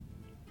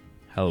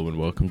Hello and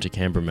welcome to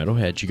Canberra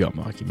Metalheads. You got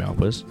Marky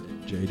Malphas,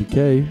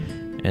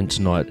 JDecay, and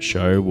tonight's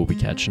show we'll be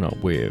catching up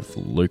with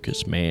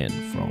Lucas Mann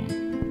from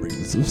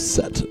Rings of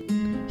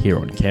Saturn. here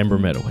on Canberra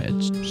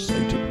Metalheads.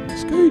 Satan,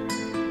 scoot.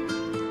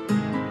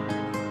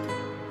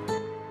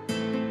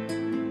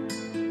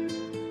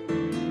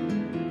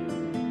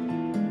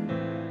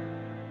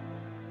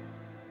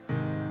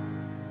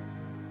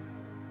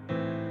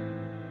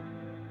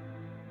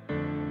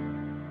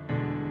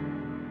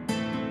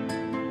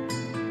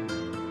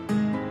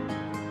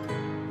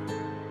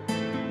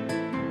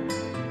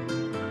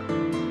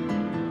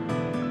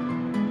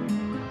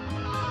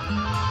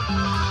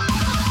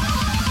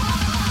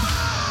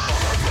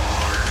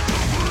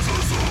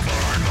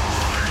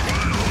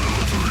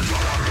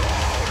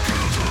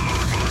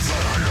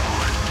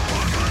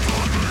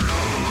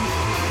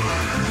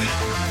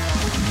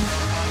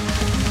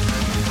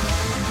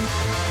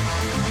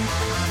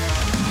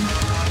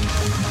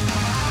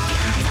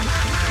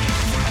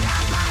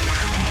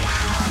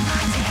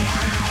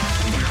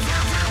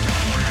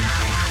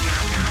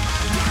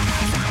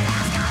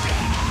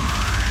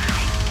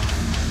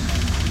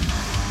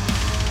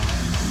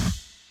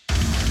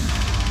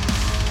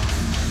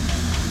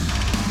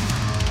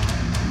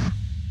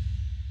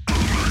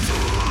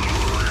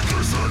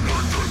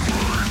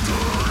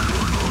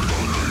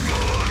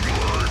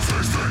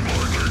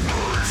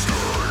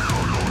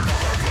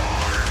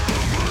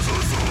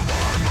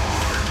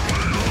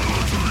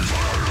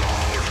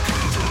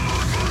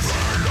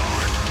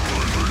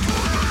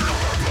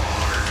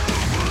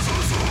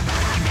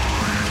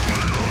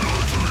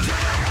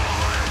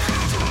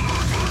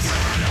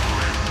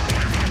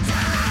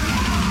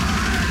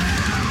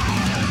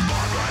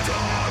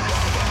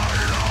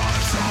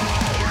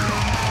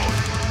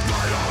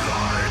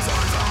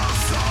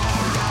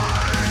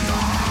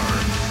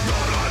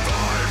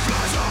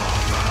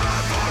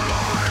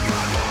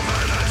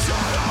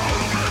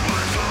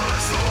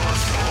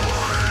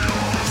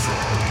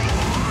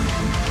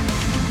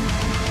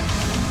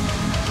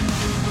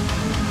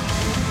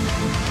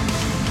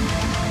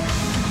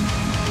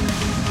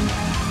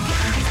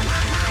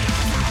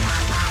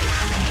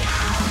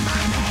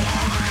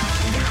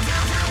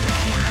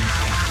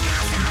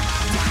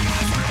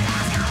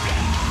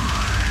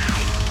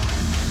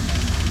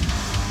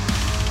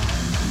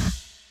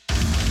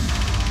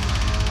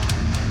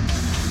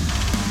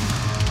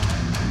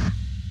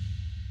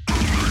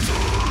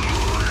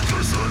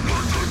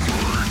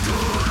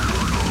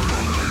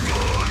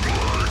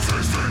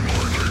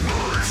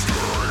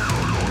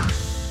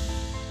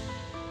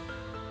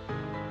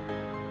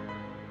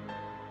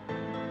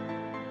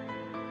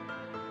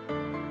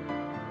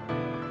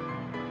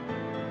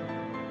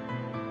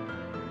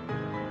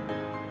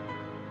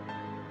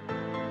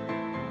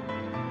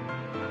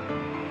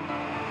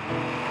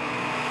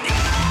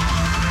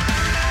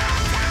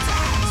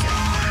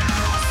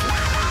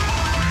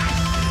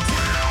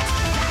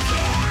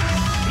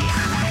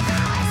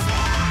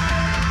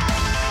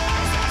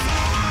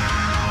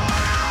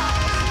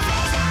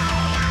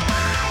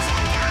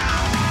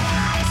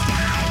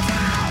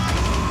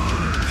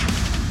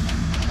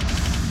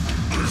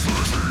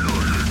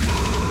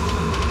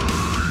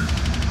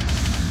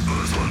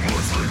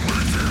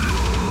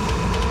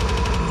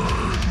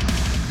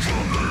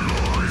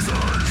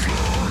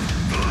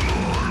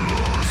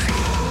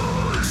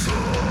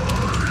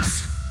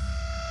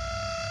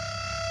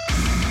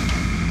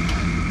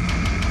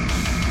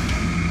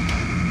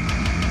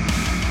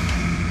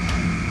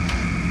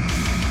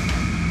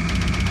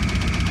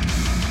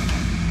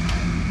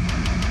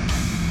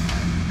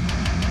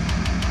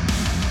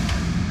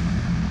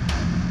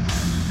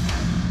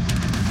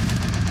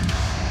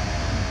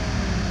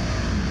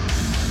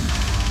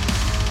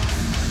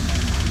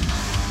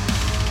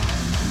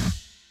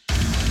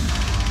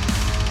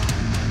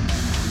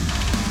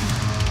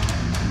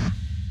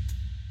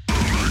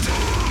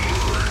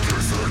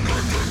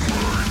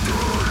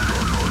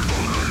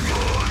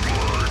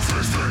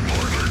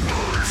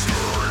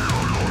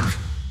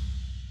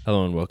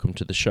 Hello and welcome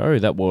to the show.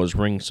 That was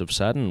Rings of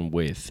Saturn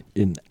with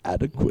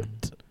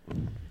Inadequate.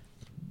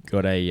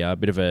 got a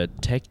bit of a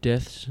tech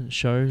death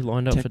show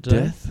lined up for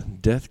today.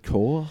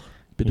 Deathcore,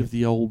 bit Yep. of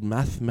the old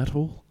math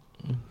metal.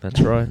 That's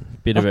right,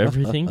 bit of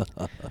everything.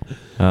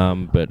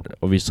 But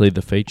obviously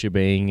the feature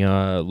being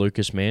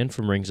Lucas Mann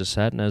from Rings of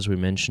Saturn, as we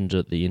mentioned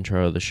at the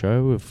intro of the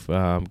show. We've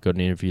got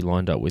an interview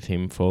lined up with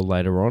him for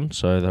later on,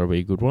 so that'll be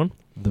a good one.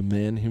 The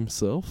man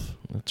himself.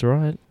 That's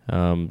right.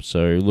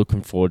 So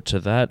looking forward to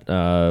that.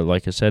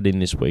 Like I said, in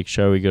this week's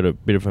show, we got a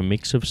bit of a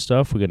mix of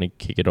stuff. We're going to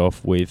kick it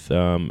off with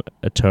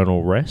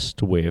Eternal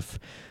Rest with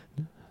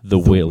The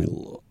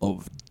Will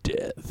of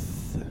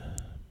Death.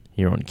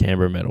 here on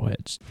Canberra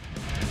Metalheads.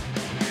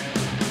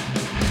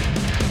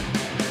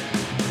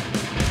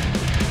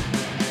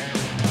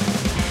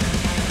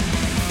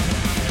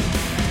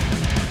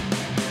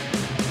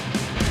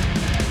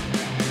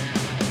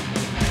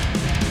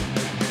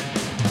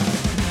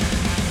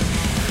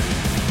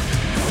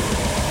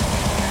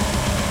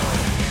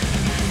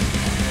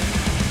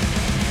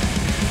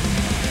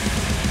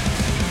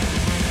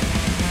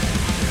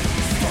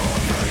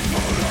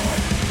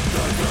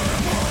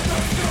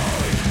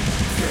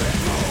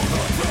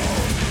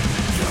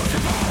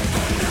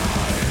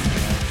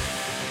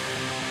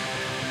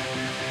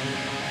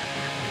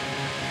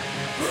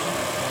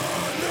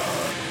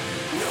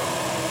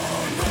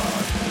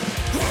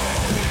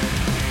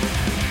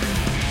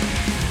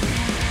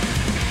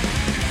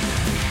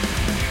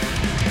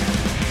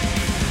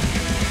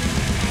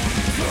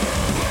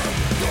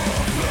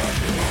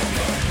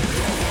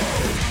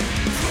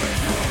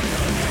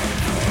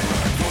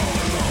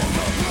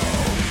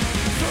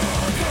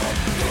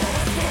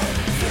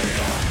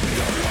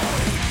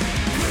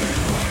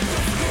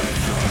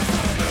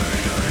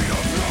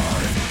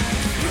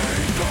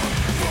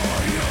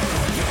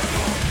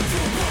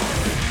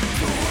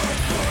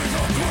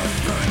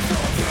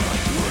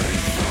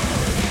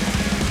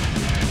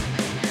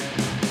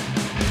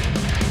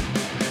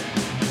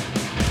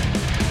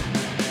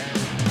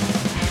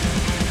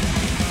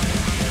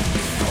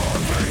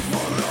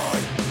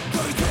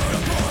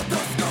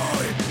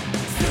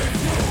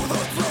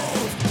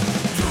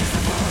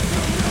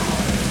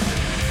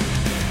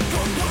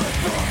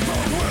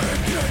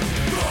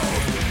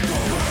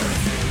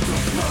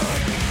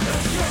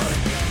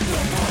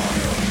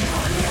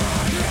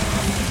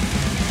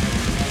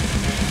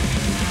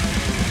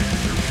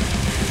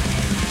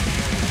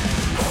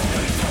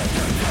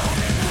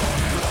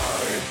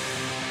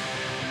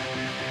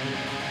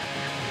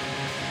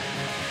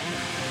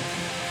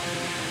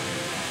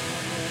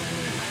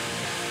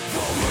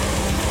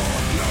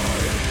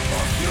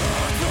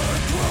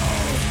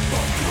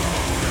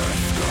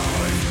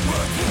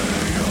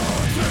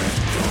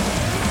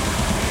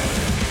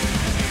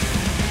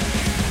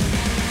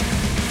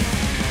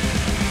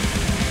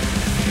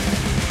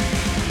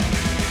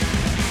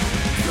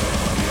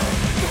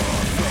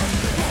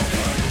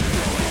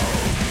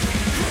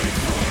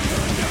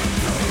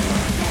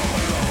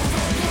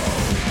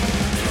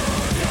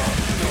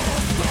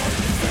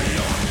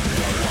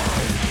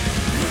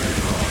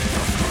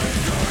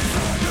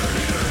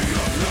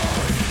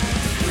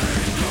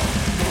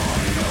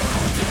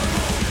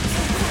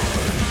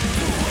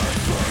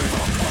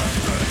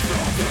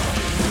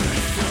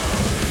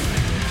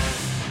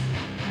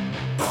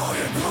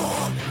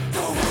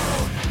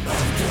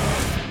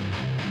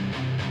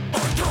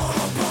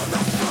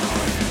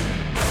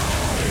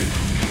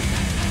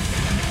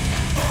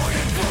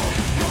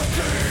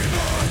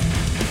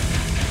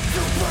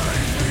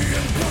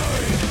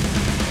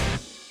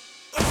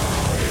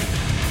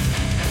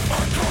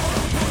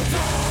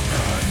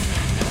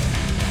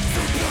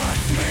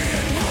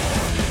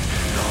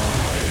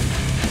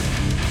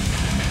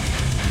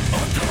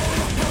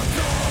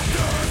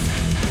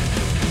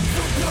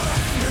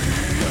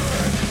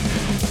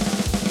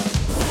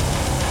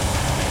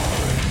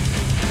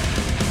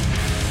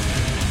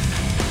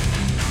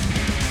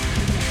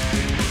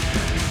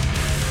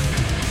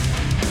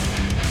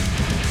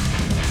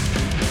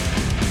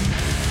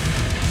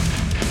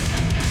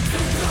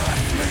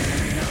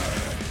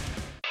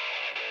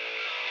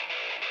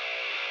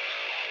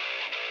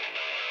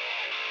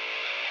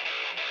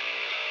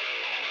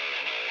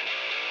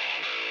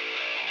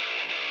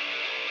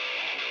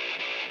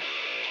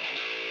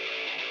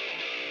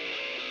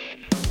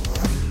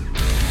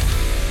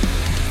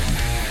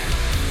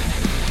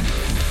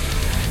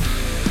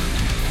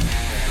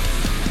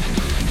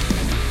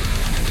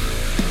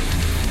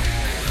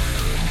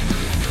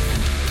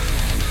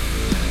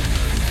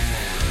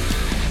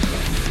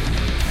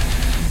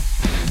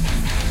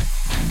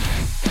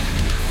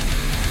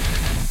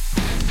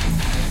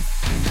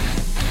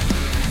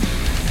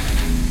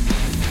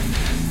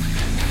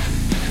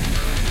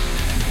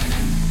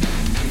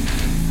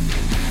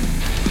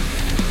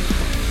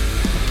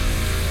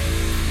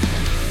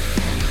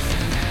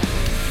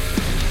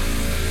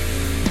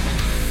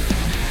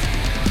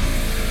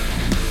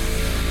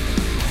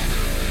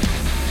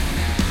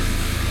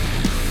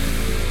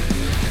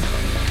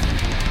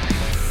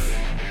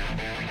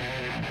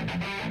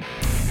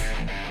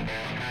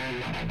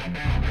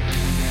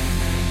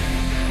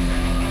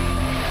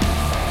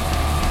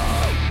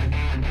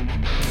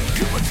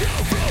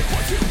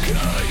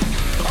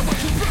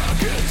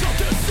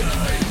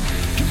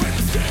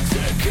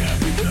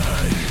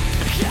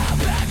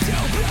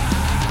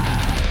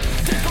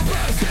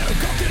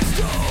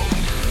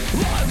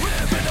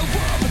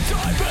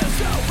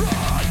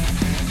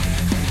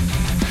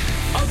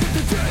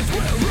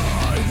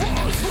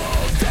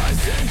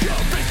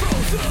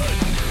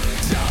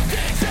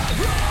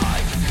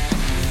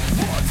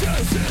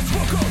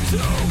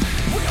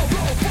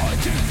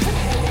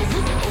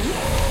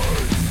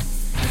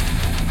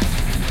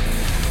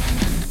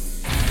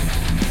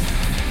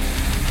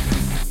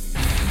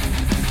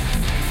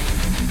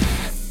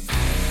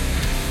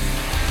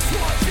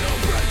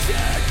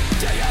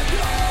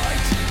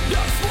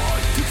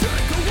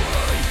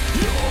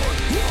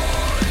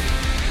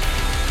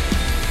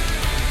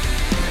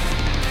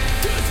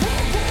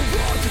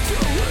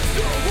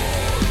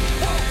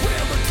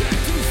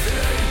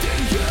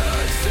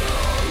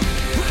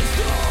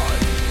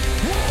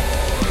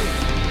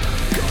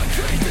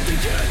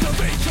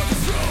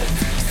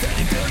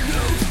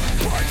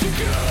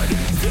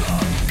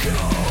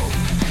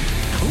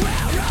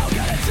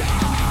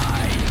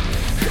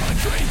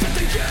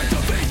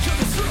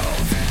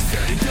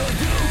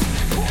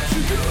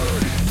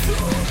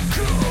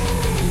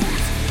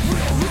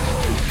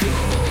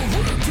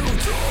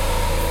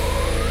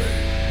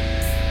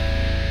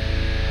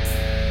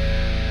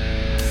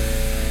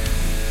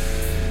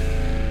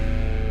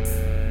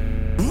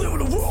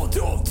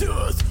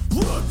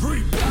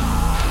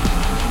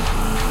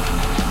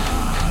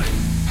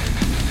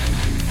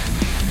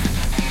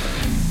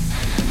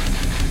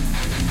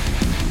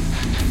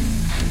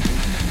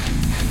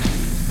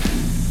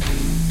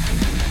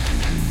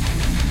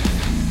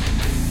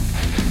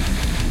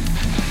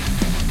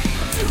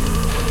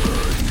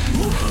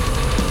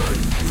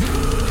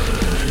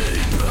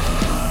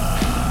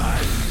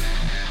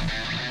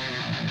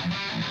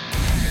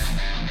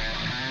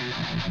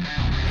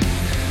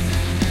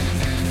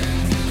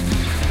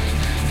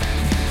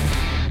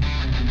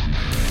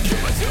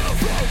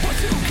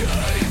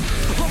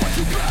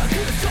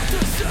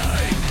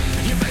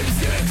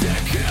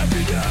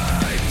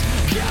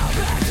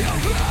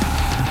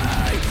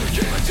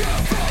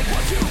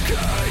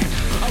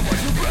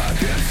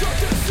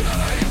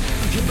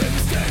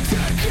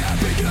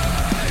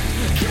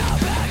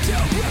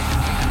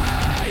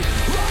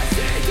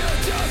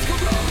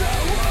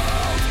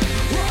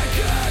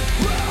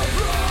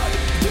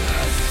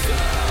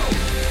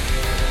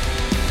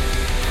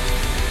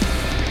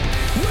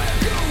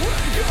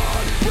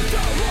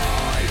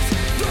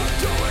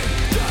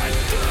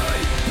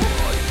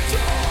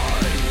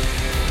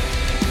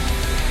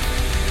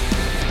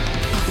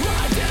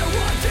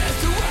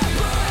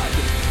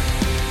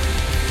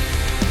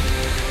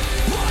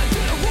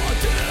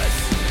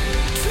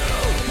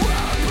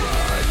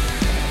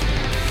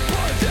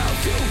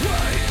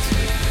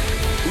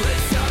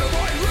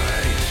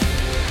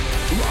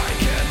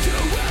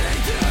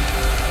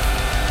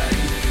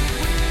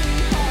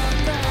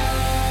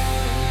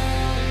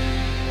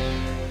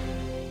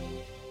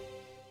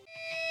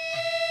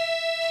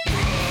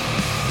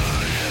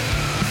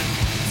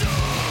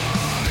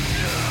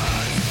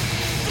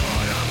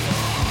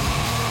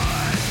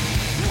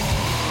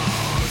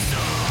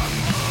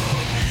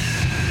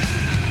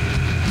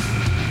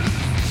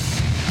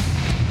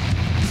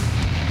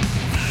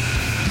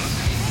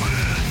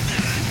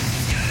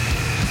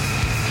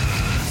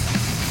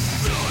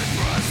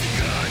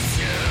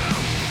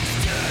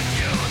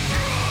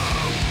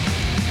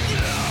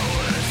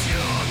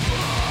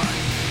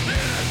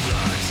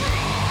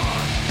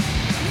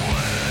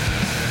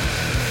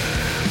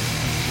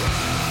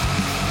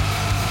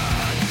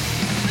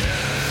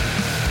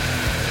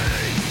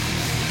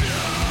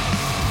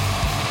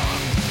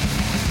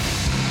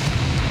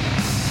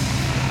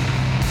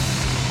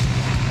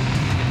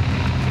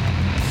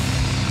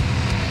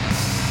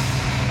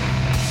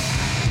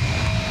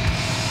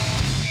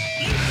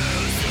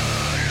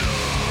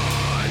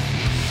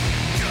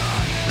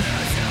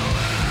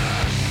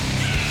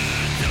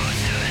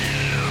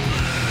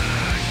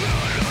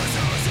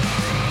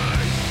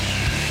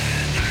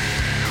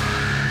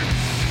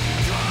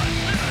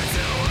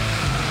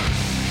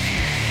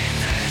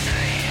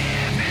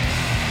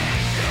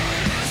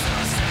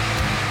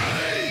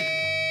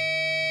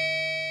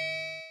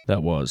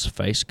 That was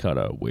Face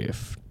Cutter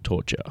with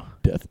Torture.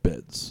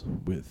 Deathbeds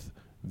with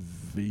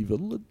Viva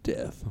la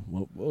Death.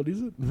 What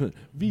is it?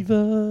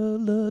 Viva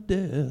la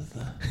Death.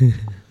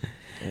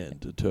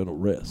 And Eternal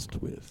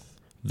Rest with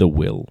The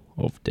Will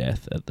of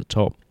Death at the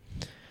top.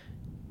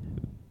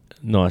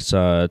 Nice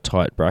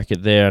tight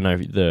bracket there. I know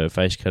the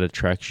Face Cutter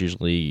tracks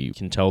usually, you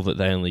can tell that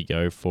they only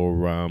go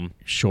for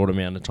short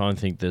amount of time. I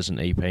think there's an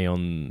EP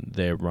on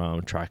their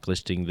track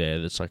listing there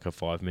that's like a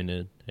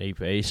 5-minute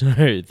EP,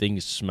 so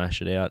things smash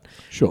it out.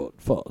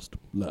 short, fast,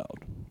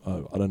 loud.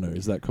 I don't know,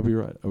 is that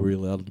copyright? Are we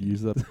allowed to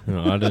use that?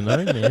 I don't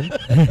know,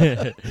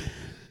 man.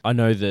 I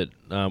know that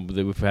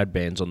we've had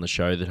bands on the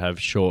show that have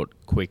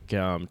short, quick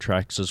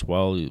tracks as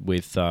well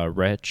with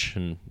Wretch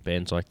and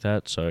bands like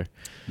that. So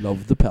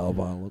Love the power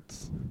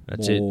violence.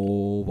 That's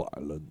More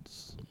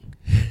violence.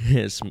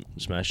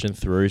 smashing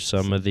through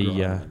some of the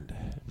Grind.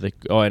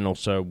 and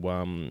also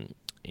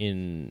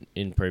in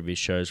previous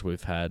shows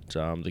we've had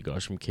the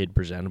guys from Kid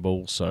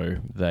Presentable, so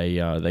they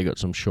got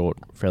some short,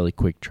 fairly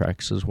quick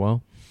tracks as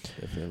well.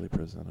 They're fairly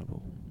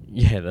presentable.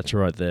 Yeah, that's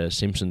right. The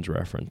Simpsons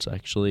reference,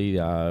 actually.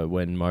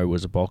 When Mo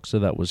was a boxer,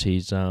 that was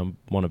his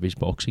one of his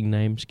boxing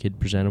names, Kid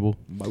Presentable.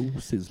 Mo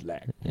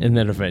Sislak. And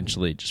then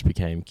eventually it just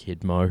became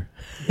Kid Mo.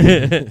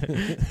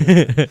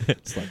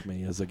 It's like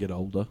me as I get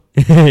older.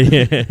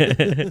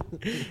 Yeah.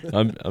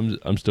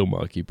 I'm still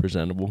Marky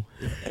Presentable.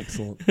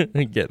 Excellent.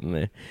 Getting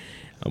there.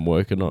 I'm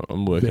working on.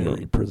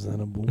 Very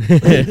presentable.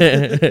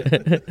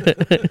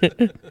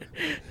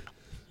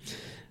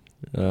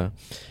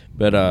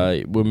 But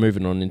we're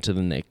moving on into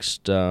the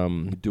next.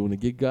 You doing a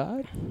gig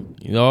guide?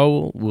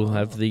 We'll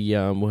have the.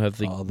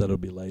 Oh, that'll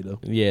be later.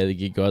 Yeah, the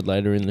gig guide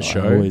later in the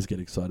show. I always get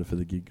excited for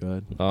the gig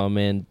guide. Oh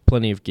man,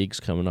 plenty of gigs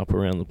coming up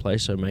around the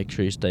place, so make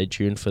sure you stay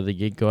tuned for the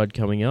gig guide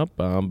coming up.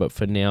 But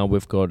for now,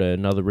 we've got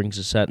another Rings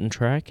of Saturn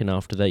track, and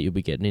after that, you'll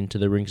be getting into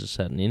the Rings of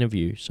Saturn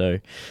interview. So,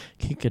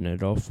 kicking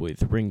it off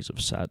with Rings of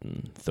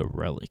Saturn, The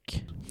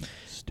Relic.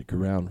 Stick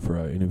around for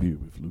our interview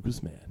with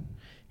Lucas Mann.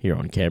 Here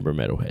on Canberra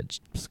Metalheads.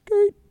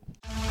 Skirt.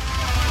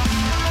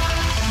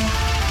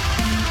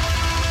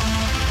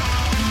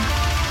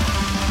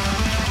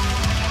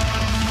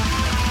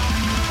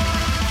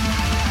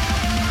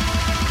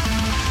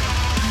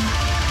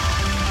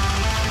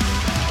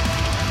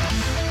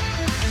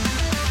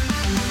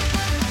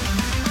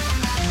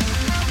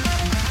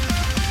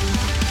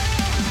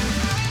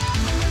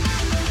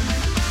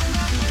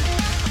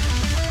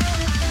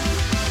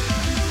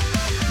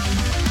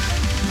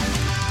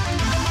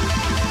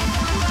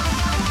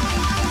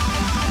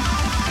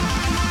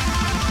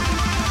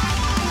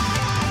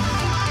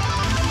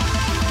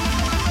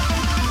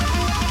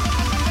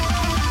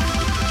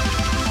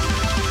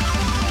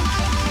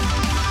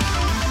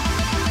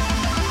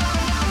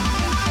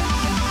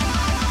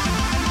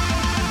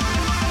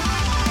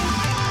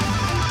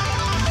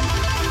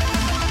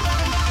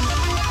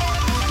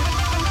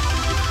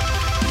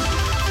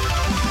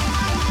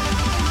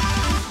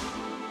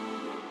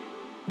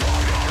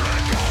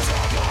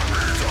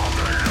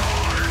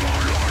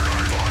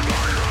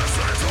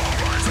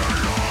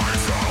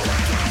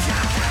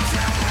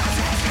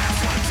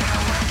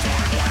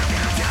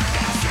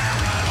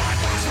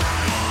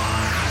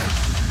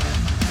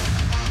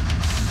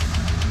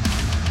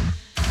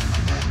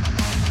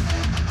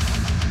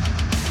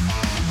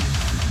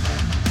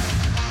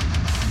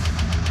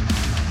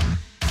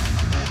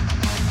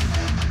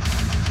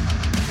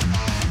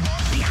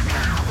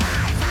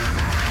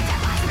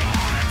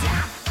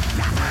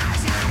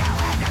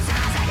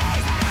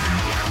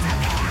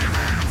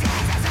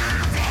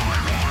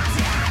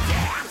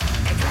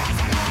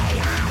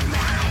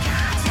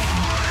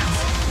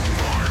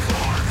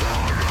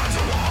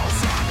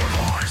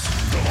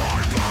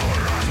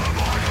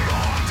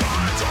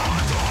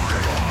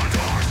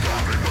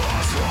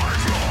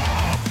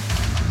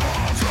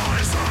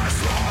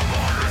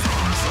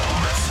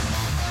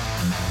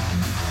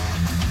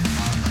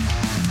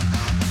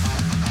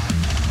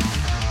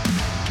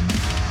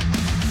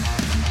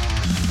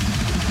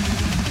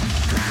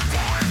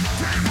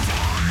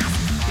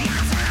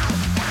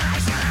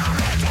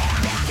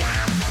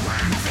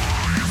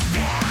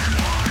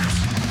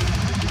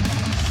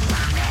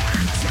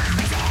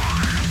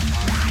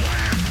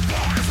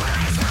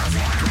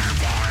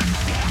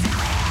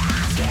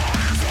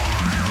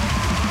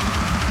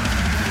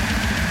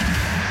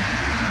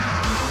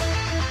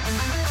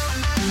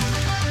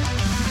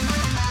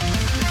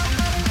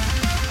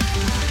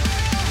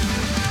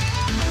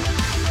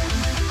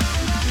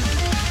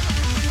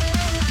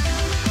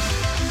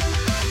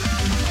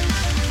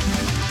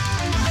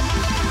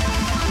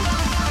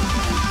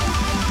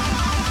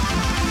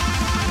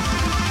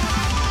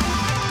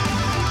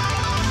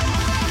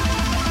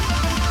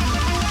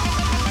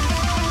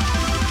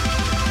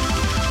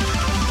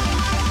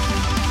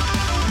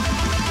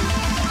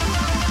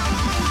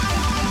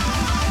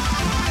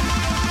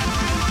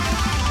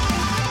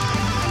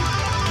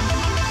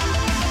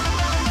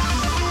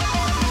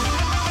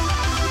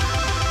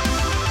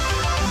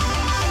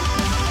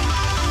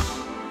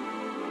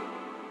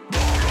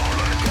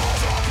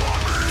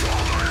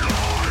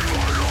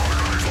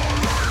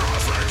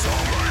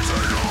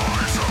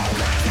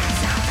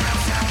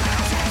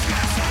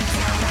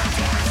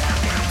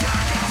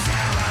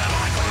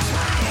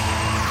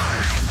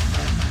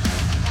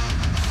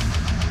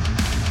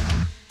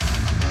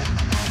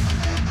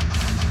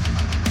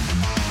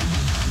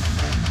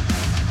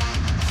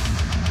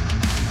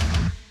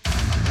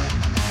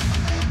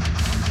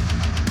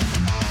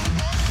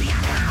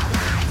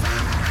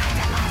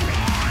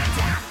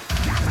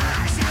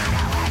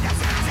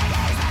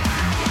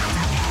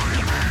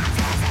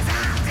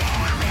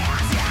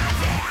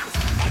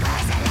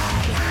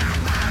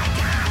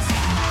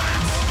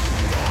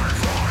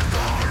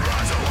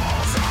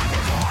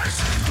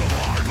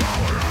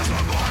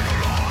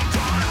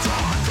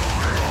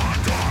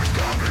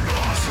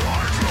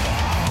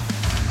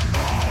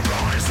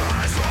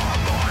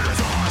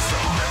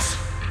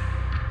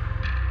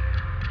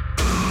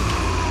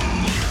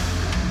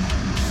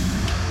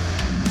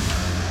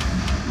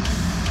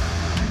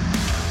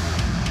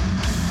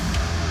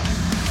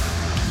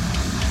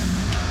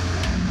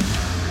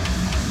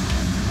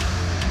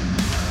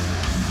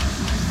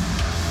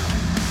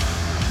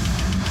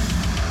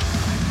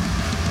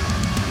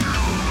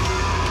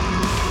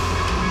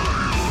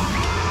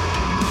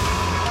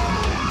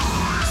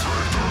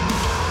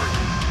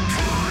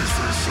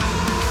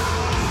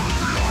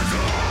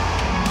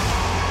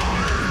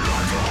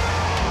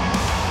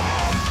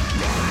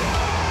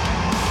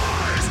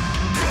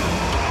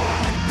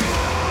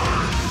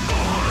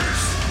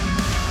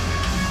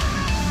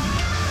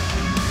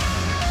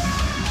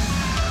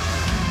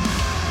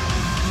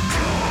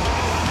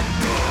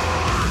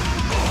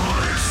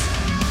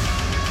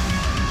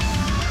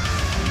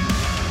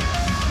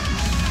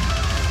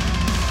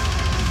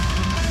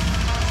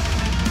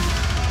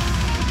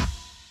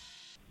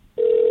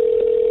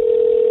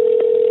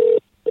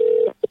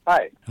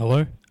 Hi.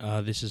 Hello,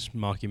 this is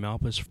Marky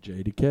Malphas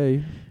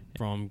JDecay.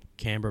 from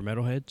Canberra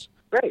Metalheads.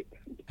 Great.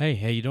 Hey,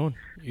 how you doing?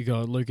 You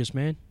got Lucas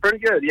Mann? Pretty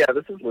good. Yeah,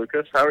 this is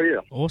Lucas. How are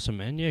you? Awesome,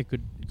 man. Yeah,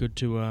 good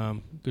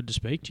to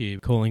speak to you.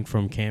 Calling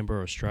from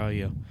Canberra,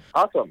 Australia.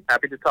 Awesome.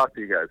 Happy to talk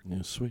to you guys.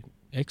 Yeah, sweet.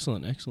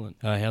 Excellent.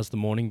 How's the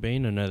morning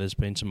been? I know there's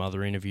been some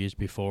other interviews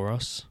before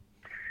us.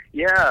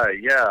 Yeah.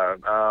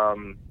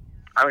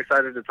 I'm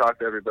excited to talk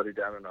to everybody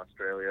down in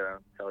Australia,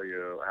 tell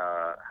you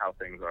how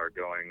things are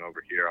going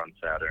over here on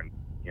Saturn,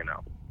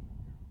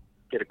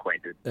 get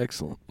acquainted.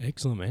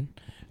 Excellent, man.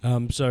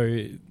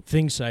 So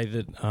things say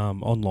that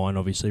online,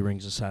 obviously,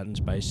 Rings of Saturn's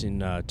based in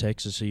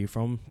Texas. Are you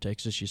from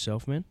Texas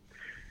yourself, man?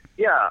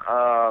 Yeah,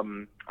 I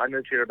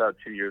moved here about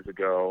 2 years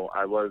ago.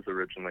 I was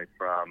originally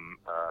from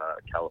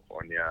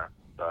California,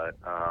 but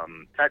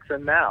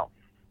Texan now.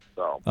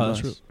 So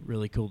that's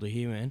really cool to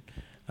hear, man.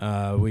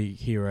 We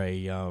hear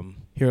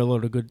a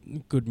lot of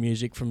good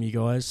music from you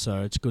guys,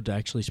 so it's good to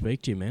actually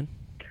speak to you, man.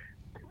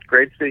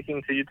 Great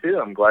speaking to you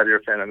too. I'm glad you're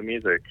a fan of the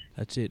music.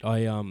 That's it.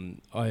 I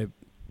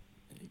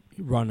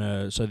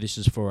run so this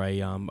is for a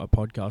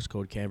podcast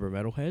called Canberra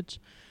Metalheads,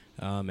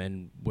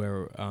 and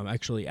we're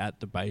actually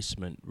at the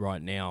basement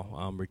right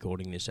now,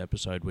 recording this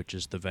episode, which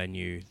is the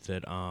venue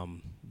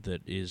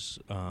that is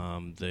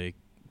the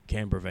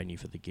Canberra venue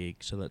for the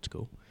gig. So that's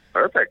cool.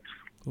 Perfect.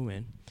 Cool,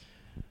 man.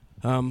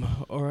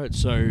 All right.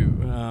 So,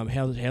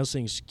 how's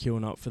things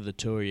queuing up for the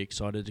tour? Are you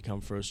excited to come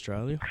for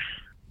Australia?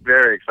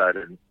 Very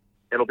excited.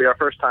 It'll be our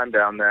first time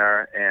down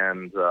there,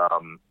 and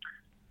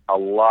a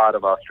lot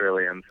of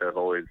Australians have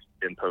always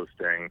been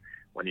posting,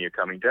 when are you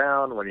coming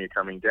down? When are you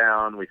coming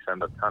down? We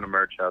send a ton of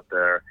merch out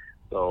there,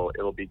 so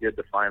it'll be good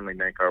to finally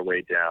make our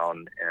way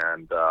down.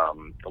 And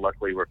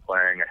luckily, we're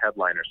playing a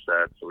headliner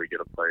set, so we get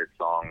to play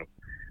songs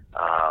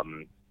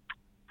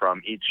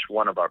from each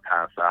one of our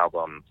past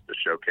albums to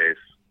showcase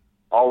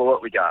all of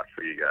what we got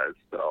for you guys.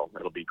 So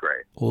it'll be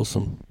great.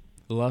 Awesome.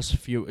 The last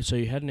few, so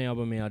you had an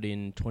album out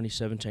in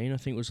 2017, I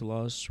think was the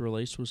last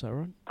release, was that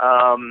right?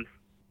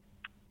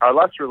 Our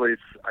last release,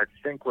 I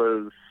think,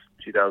 was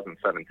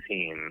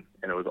 2017,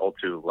 and it was All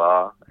Too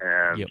La,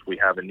 and Yep. We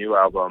have a new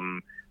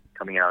album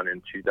coming out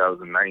in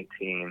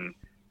 2019,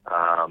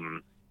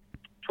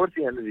 towards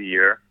the end of the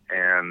year,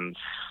 and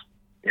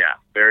yeah,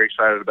 very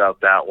excited about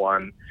that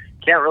one.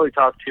 Can't really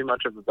talk too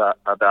much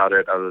about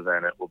it other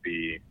than it will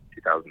be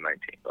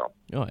 2019. So.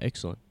 Oh,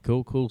 excellent.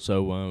 Cool.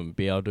 So,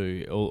 be able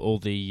to, all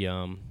the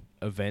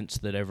events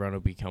that everyone will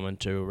be coming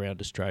to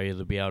around Australia,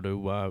 they'll be able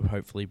to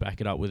hopefully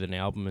back it up with an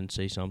album and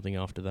see something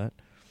after that.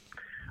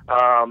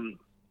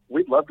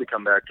 We'd love to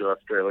come back to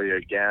Australia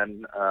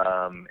again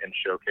and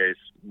showcase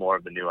more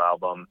of the new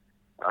album,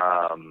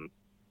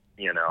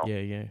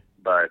 Yeah.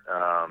 But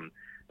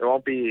there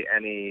won't be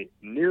any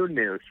new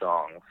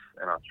songs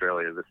in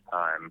Australia this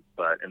time,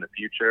 but in the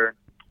future,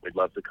 we'd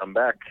love to come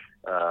back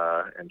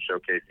and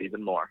showcase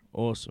even more.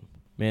 Awesome.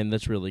 Man,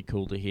 that's really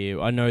cool to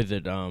hear. I know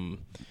that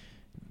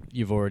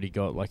you've already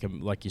got,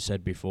 like you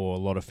said before, a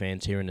lot of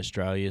fans here in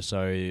Australia,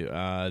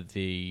 so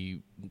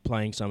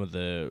playing some of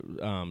the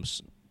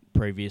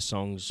previous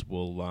songs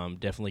will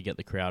definitely get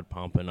the crowd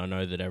pumping. I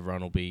know that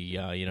everyone will be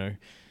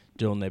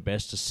doing their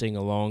best to sing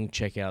along,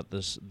 check out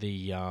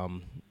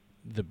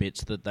the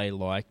bits that they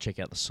like, check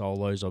out the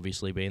solos.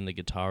 Obviously, being the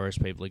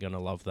guitarist, people are going to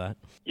love that.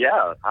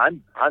 Yeah,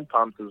 I'm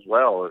pumped as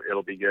well.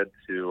 It'll be good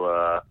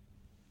to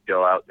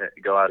go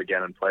out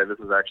again and play. This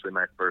is actually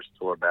my first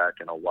tour back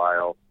in a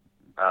while,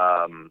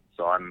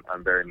 so I'm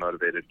very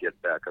motivated to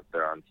get back up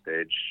there on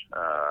stage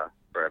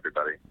for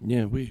everybody.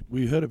 Yeah,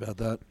 we heard about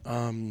that.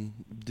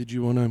 Did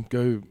you want to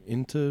go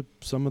into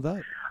some of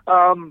that?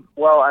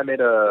 Well, I made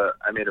a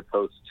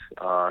post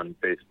on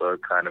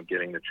Facebook, kind of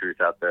getting the truth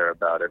out there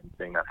about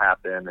everything that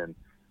happened and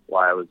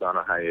why I was on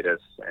a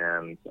hiatus.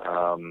 And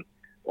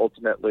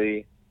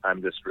ultimately,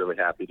 I'm just really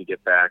happy to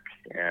get back,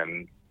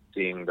 and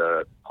seeing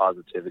the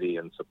positivity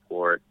and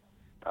support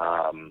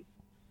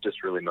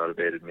just really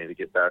motivated me to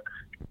get back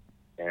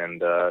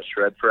and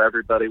shred for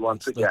everybody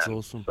once again. That's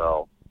awesome.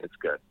 So it's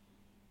good.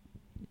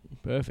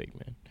 Perfect,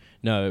 man.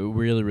 No,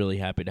 really, really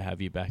happy to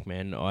have you back,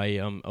 man.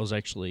 I was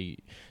actually,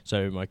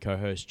 so my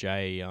co-host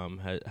Jay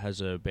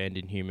has a band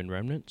in Human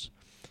Remnants,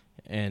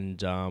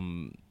 and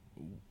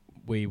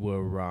we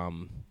were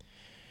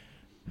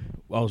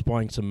I was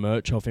buying some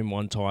merch off him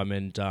one time,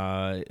 and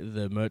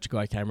the merch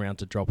guy came around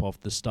to drop off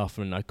the stuff,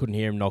 and I couldn't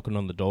hear him knocking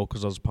on the door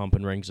because I was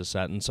pumping Rings of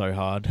Saturn so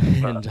hard.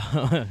 And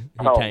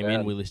he came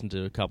in, we listened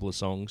to a couple of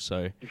songs,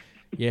 so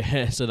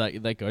yeah, so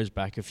that goes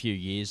back a few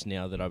years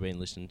now that I've been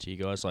listening to you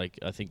guys. Like,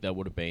 I think that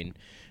would have been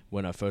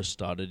when I first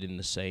started in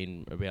the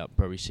scene about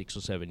probably 6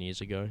 or 7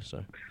 years ago.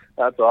 So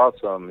that's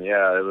awesome.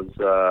 Yeah, it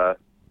was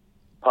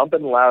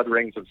pumping loud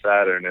Rings of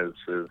Saturn is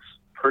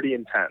pretty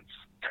intense.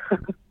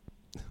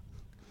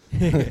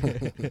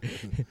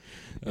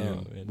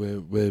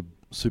 We're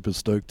super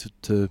stoked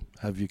to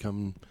have you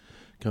come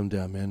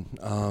down, man.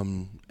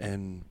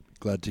 And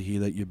glad to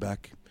hear that you're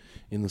back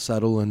in the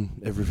saddle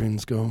and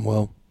everything's going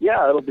well.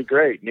 Yeah, it'll be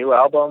great. New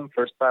album,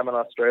 first time in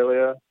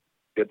Australia.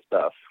 Good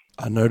stuff.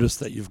 I noticed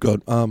that you've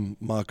got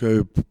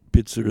Marco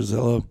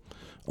Pizzarella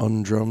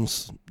on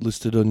drums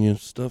listed on your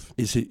stuff.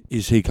 Is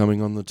he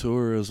coming on the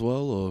tour as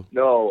well, or?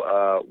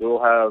 No,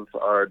 we'll have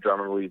our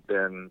drummer we've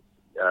been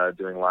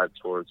doing live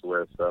tours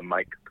with,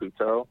 Mike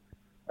Caputo.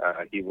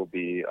 He will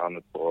be on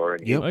the tour,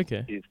 and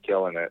he's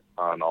killing it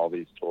on all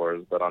these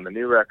tours. But on the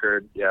new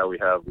record, we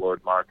have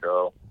Lord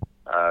Marco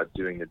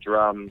doing the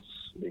drums.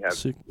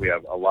 We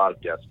have a lot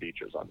of guest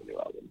features on the new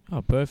album.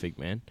 Oh, perfect,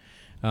 man.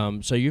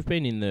 So you've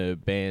been in the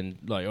band,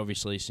 like,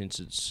 obviously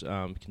since its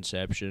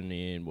conception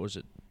in, was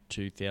it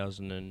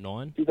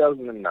 2009?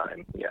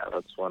 2009, yeah,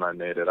 that's when I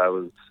made it. I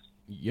was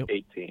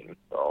 18,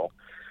 so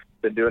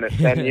been doing it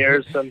 10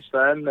 years since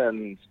then,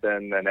 and it's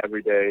been an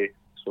everyday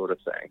sort of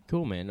thing.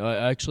 Cool, man.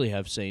 I actually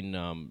have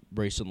seen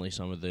recently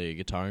some of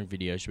the guitaring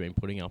videos you've been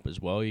putting up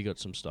as well. You got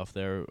some stuff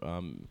there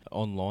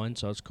online,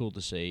 so it's cool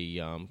to see.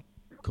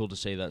 Cool to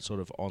see that sort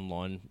of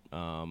online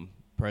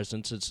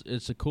presence.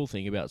 It's a cool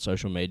thing about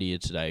social media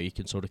today. You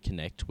can sort of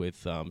connect with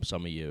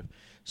some of your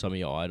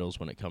idols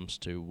when it comes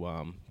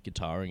to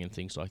guitaring and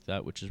things like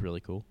that, which is really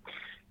cool.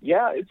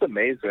 Yeah, it's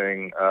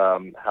amazing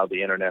how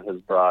the internet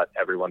has brought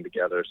everyone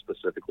together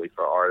specifically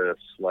for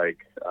artists.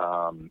 Like,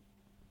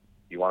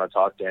 you want to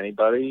talk to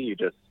anybody, you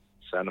just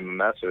send them a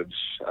message,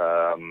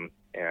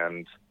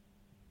 and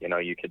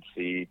you could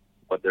see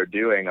what they're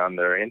doing on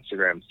their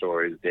Instagram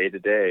stories day to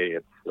day.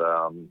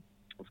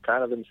 It's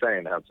kind of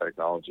insane how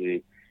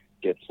technology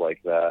gets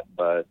like that.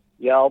 But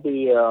yeah, I'll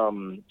be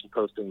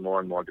posting more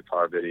and more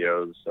guitar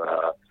videos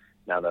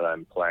now that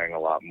I'm playing a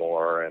lot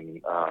more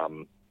and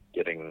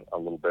getting a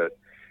little bit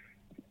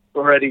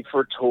ready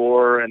for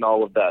tour and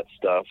all of that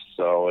stuff.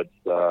 So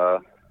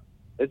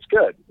it's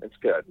good. It's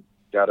good.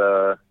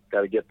 Gotta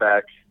get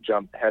back,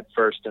 jump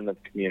headfirst in the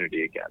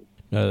community again.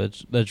 No,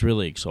 that's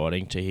really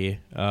exciting to hear.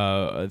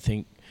 I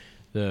think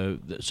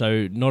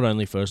so not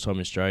only first time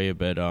in Australia,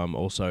 but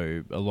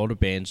also a lot of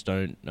bands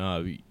don't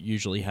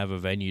usually have a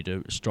venue to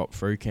drop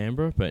through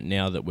Canberra. But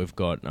now that we've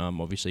got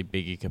obviously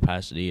bigger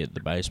capacity at the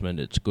basement,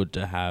 it's good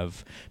to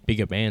have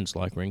bigger bands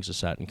like Rings of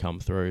Saturn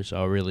come through.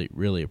 So I really,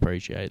 really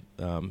appreciate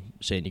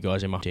seeing you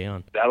guys in my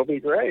town. That'll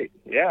be great.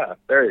 Yeah,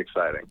 very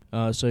exciting.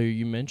 So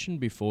you mentioned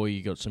before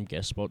you got some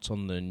guest spots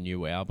on the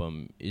new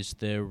album. Is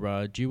there?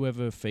 Do you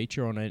ever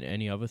feature on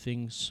any other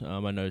things? I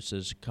noticed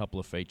there's a couple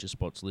of feature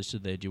spots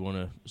listed there. Do you want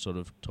to sort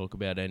of talk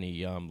about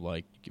any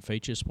like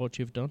feature spots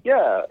you've done?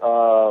 Yeah,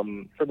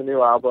 for the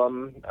new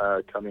album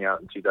coming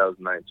out in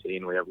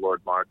 2019, we have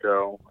Lord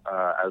Marco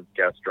as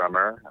guest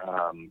drummer.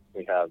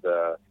 We have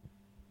a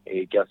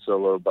guest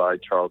solo by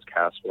Charles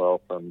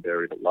Caswell from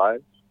Buried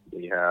Alive.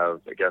 We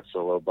have a guest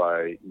solo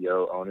by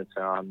Yo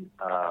Onatan.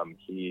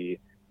 He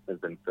has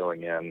been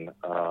filling in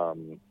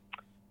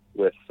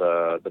with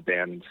the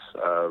band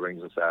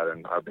Rings of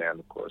Saturn, our band,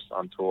 of course,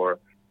 on tour.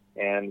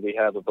 And we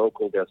have a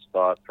vocal guest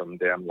spot from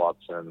Dan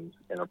Watson,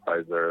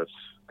 Enterprise Earth,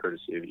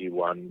 courtesy of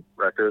E1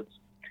 Records.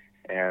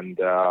 And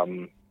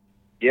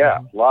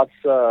lots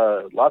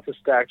of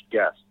stacked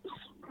guests,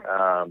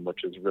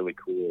 which is really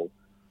cool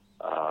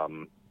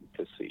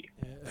to see.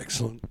 Yeah,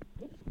 excellent.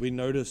 We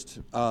noticed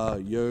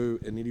Yo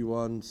and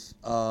E1's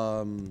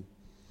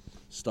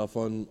stuff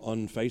on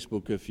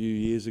Facebook a few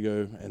years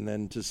ago, and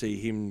then to see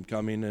him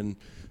come in and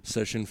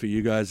session for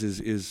you guys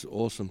is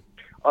awesome.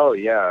 Oh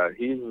yeah,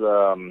 he's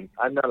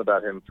I've known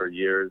about him for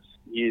years.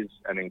 He's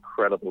an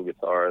incredible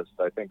guitarist.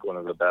 I think one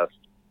of the best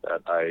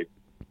that I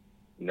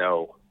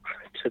know.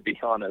 To be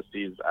honest,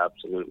 he's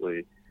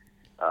absolutely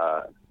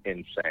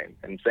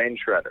insane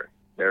shredder.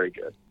 Very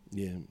good.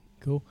 Yeah,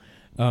 cool.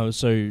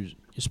 So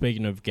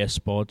speaking of guest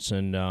spots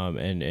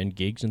and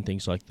gigs and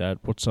things like that,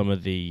 what's some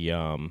of the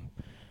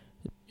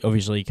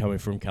obviously coming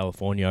from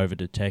California over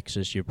to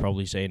Texas, you've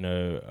probably seen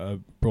a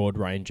broad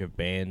range of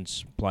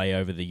bands play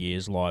over the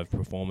years, live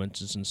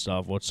performances and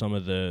stuff. What's some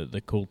of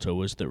the cool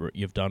tours that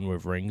you've done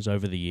with Rings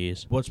over the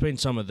years? What's been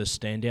some of the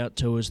standout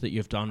tours that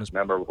you've done?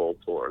 Memorable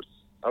tours.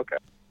 Okay.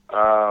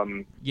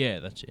 Yeah,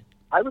 that's it.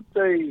 I would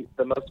say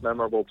the most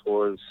memorable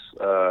tours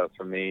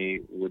for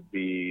me would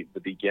be the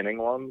beginning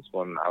ones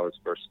when I was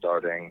first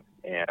starting,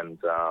 and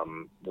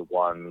the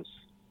ones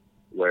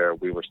where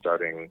we were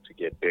starting to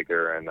get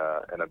bigger and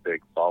a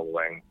big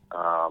following.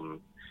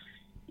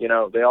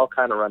 They all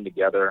kind of run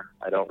together.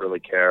 I don't really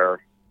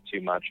care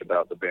too much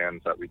about the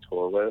bands that we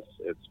tour with.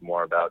 It's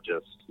more about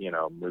just,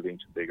 moving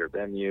to bigger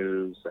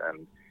venues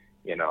and,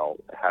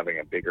 having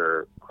a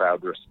bigger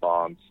crowd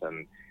response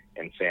and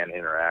fan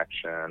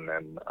interaction.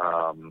 And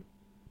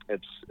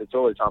it's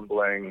always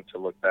humbling to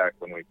look back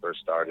when we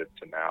first started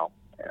to now.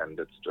 And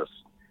it's just,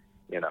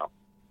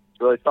 it's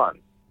really fun.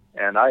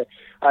 And I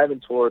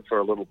haven't toured for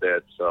a little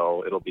bit,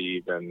 so it'll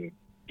be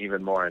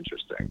even more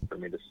interesting for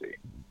me to see.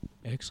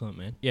 Excellent,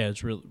 man. Yeah,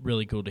 it's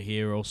really cool to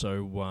hear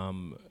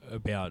also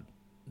about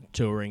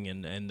touring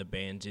and the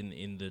bands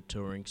in the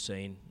touring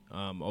scene.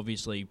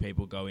 Obviously,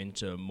 people go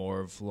into more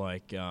of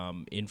like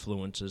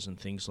influencers and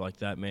things like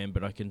that, man,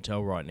 but I can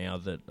tell right now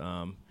that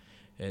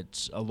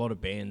it's a lot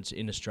of bands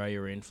in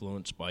Australia are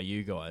influenced by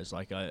you guys.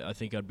 Like, I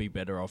think I'd be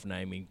better off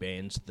naming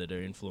bands that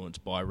are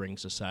influenced by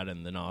Rings of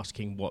Saturn than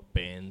asking what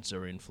bands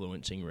are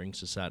influencing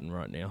Rings of Saturn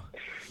right now.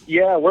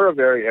 Yeah, we're a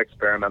very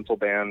experimental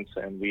band,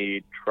 and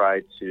we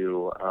try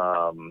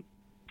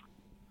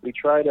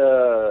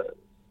to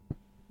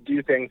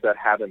do things that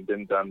haven't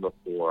been done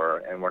before,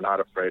 and we're not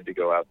afraid to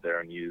go out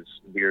there and use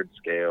weird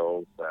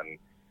scales and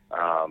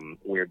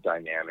weird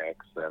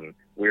dynamics and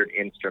weird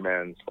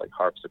instruments like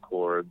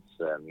harpsichords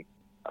and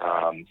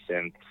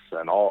synths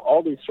and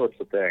all these sorts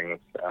of things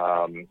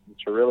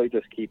to really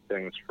just keep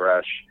things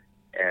fresh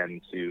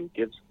and to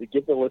give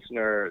the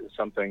listener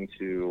something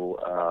to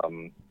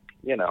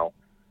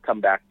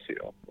come back to.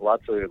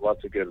 Lots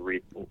of good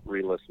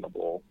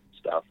re-listenable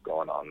stuff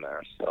going on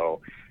there.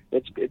 So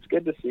it's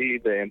good to see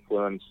the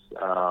influence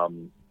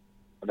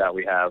that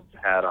we have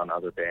had on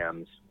other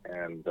bands,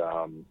 and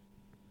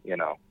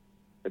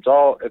it's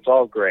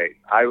all great.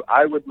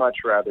 I would much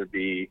rather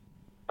be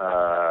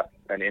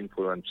an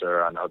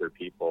influencer on other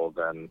people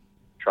than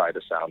try to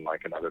sound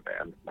like another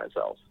band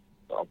myself.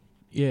 So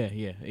yeah,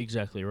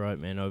 exactly right,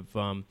 man. I've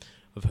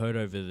heard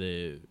over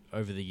the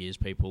years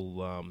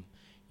people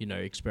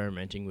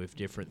experimenting with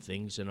different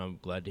things, and I'm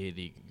glad to hear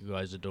that you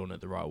guys are doing it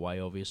the right way,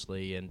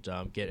 obviously, and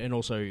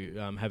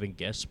also having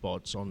guest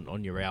spots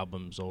on your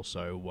albums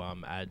also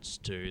adds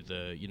to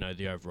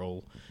the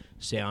overall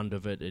sound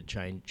of it. It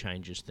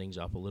changes things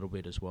up a little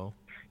bit as well.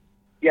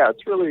 Yeah,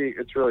 it's really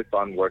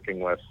fun working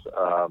with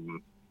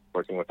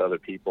other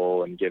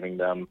people and giving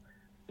them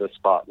the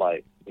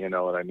spotlight. You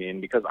know what I mean?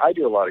 Because I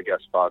do a lot of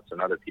guest spots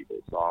in other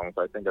people's songs.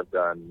 I think I've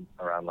done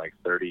around like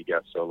 30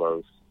 guest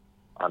solos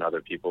on other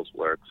people's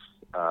works.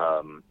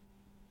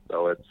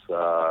 So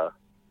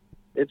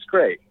it's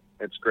great.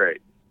 It's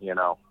great.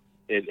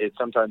 It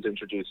sometimes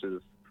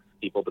introduces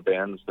people to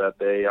bands that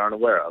they aren't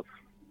aware of.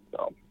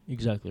 So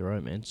exactly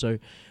right, man. So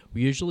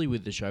usually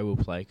with the show we'll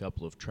play a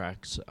couple of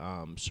tracks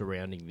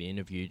surrounding the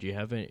interview. Do you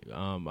have any?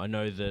 I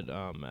know that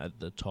at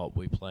the top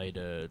we played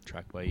a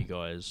track by you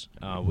guys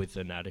with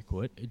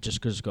Inadequate, just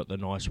because it's got the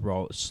nice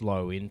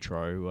slow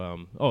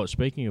intro.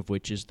 Speaking of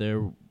which,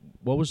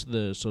 what was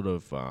the sort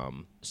of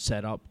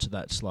setup to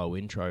that slow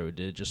intro?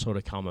 Did it just sort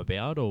of come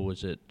about, or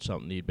was it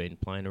something you'd been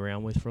playing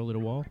around with for a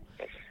little while?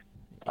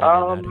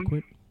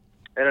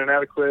 Inadequate,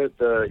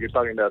 you're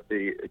talking about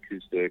the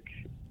acoustic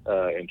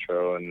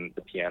intro and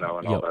the piano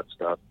and all that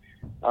stuff.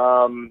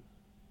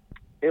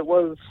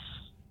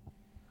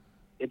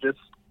 It just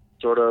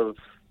sort of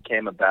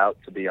came about,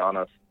 to be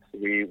honest.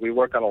 We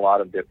work on a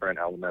lot of different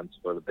elements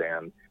for the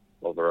band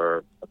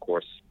over a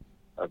course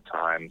of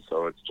time,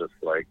 so it's just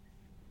like,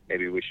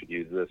 maybe we should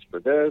use this for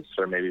this,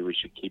 or maybe we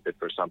should keep it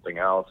for something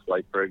else.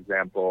 Like, for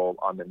example,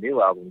 on the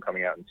new album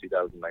coming out in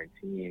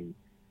 2019,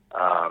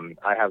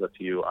 I have a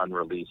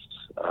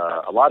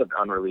lot of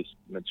unreleased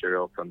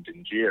material from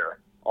Dingier,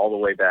 all the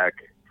way back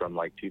from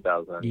like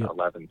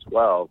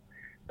 2011-12,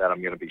 that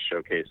I'm going to be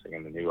showcasing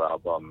in the new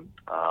album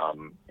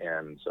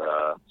and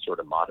sort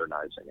of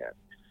modernizing it.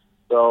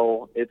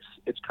 So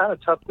it's kind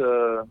of tough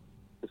to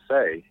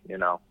say,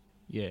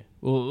 Yeah,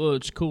 well,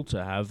 it's cool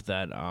to have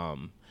that.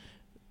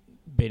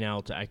 Being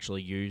able to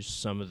actually use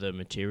some of the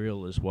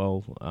material as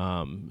well.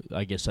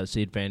 I guess that's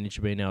the advantage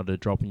of being able to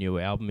drop a new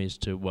album, is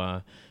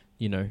to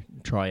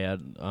try out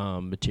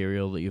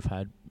material that you've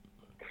had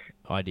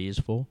ideas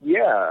for.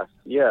 Yeah.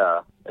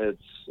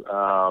 It's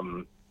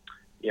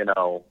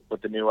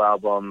with the new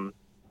album,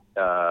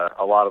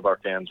 a lot of our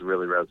fans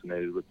really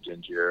resonated with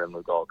Dingier and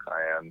Lugal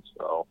Cayenne.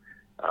 So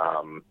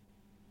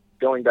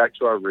going back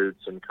to our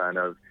roots and kind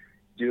of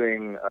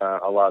doing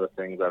a lot of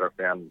things that our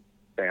fans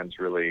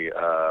really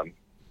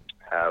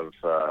have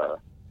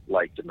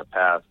liked in the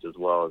past, as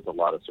well as a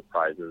lot of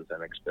surprises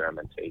and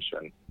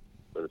experimentation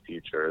for the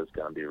future, is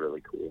going to be really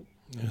cool.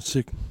 Yeah,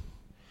 sick.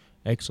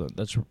 Excellent.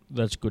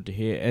 That's good to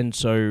hear. And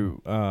so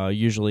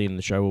usually in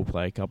the show we'll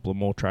play a couple of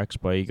more tracks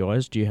by you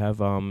guys. Do you have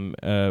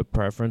a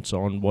preference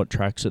on what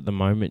tracks at the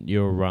moment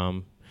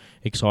you're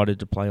excited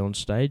to play on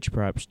stage?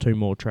 Perhaps two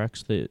more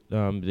tracks that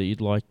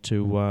you'd like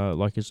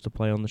us to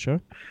play on the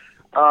show?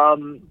 I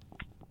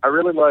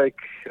really like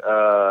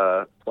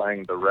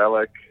playing The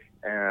Relic,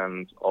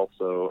 and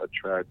also a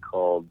track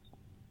called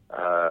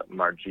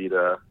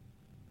Margita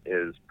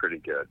is pretty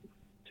good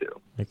too.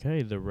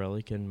 Okay, The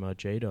Relic and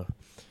Margita.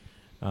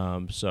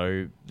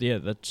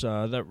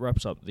 That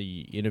wraps up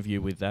the interview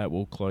with that.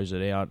 We'll close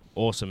it out.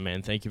 Awesome,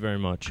 man. Thank you very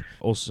much.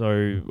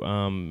 Also,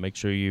 make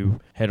sure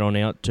you head on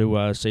out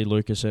to see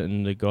Lucas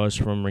and the guys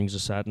from Rings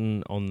of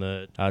Saturn on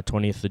the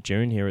 20th of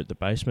June here at the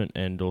Basement,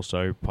 and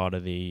also part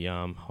of the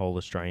whole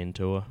Australian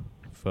tour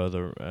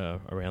further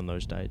around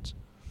those dates.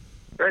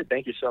 Great.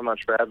 Thank you so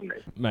much for having me.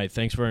 Mate,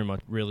 thanks very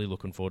much. Really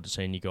looking forward to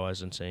seeing you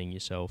guys and seeing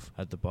yourself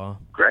at the bar.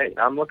 Great.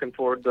 I'm looking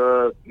forward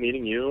to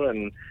meeting you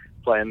and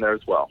playing there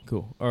as well.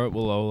 Cool. All right,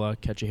 well, I'll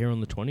catch you here on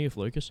the 20th,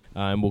 Lucas.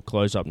 And we'll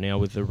close up now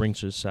with the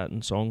Rings of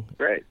Saturn song.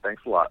 Great.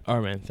 Thanks a lot. All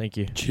right, man. Thank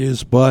you.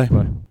 Cheers. Bye.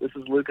 Bye. This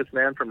is Lucas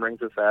Mann from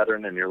Rings of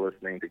Saturn, and you're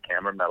listening to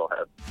Canberra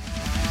Metalheads.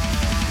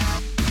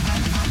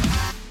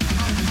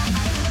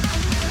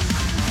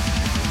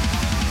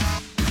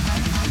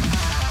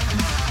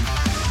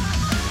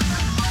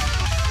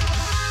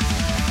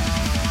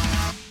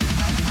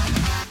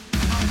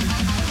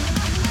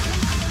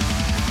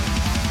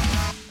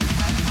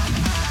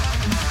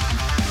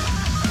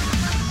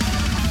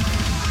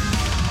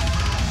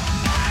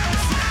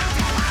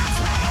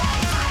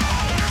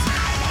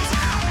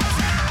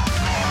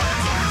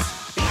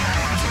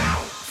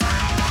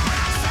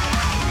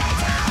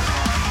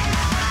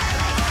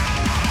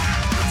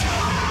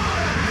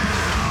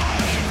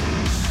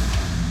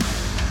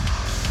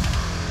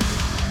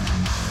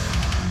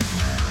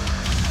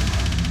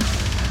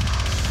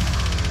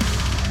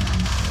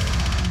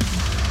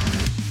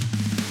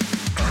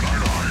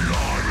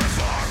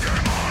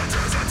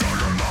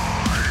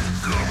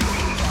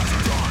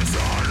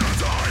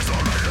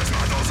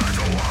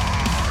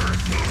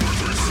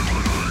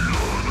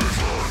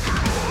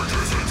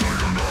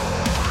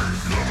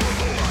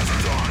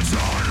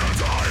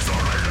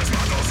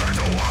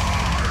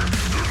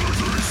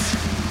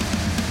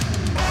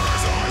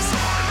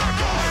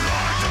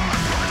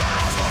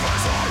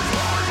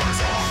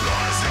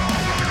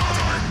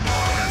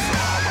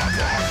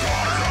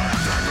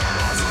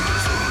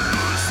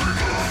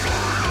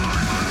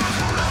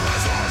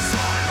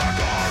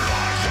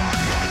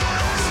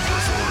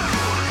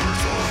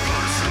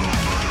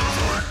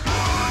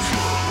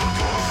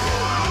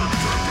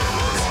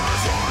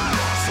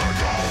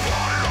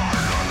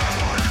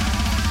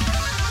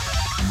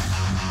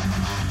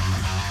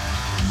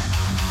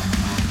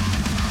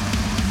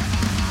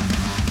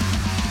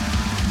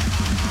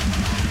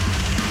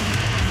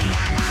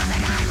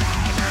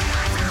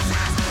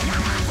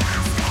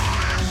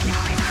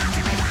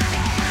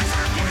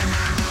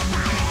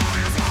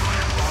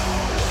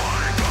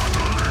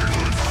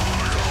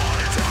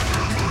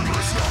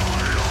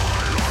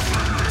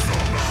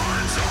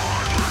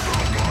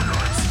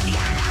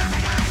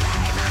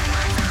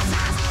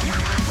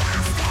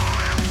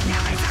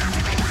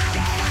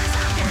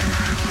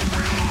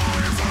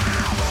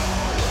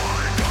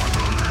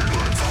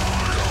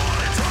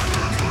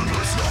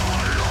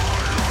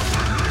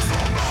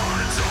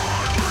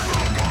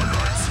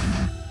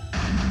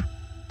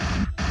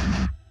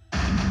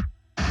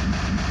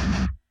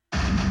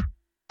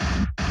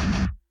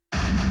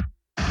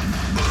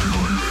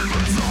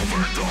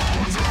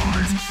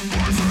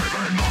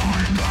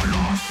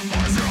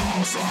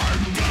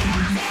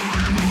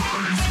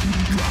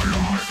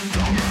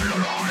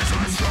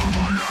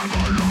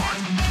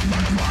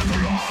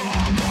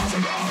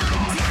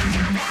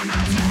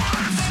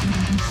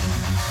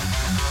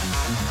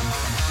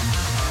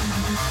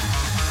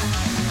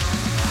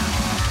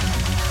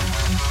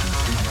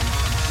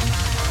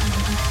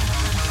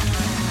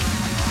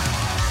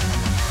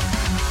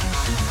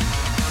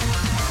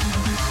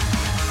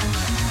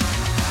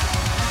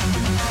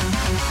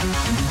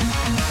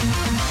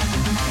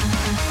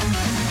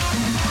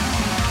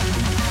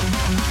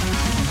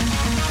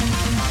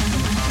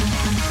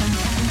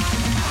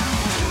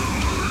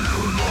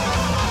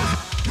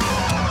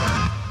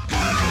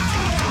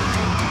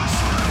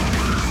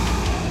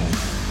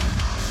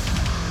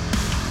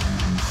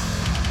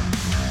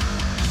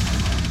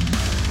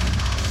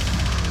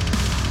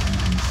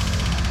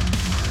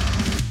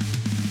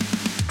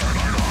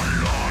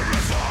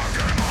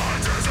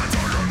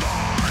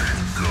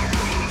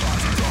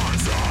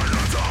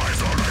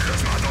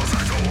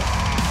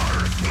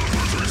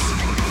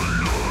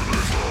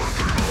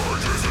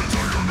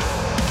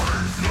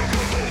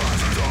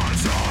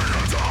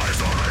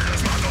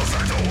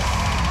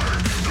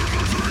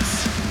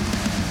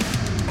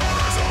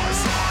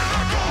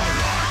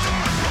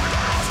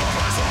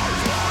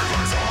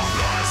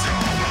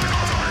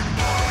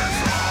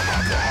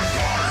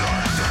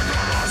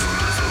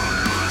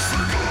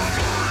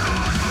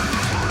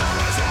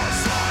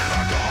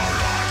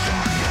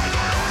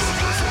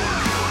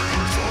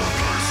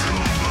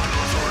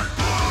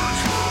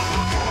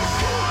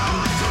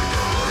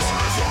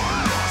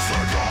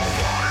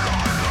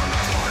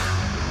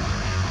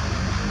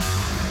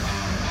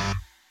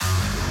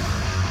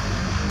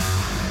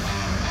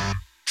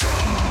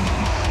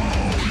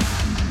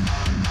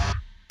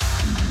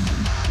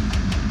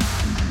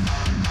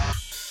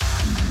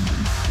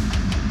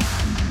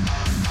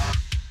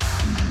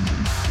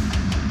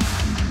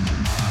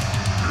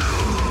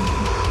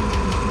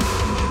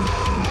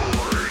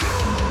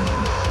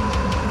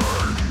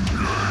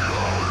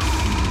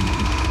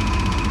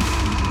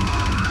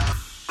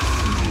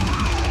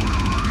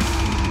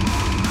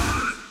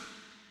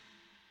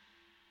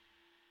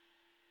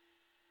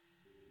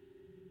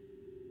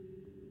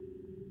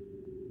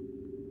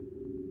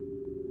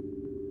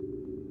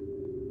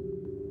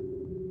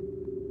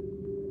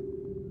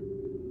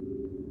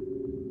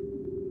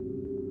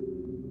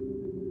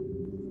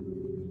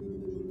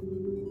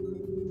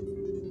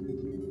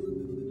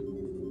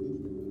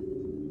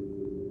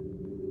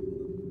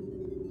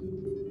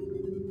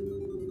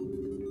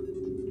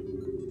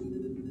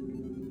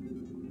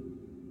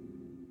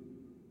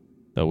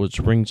 That was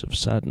Rings of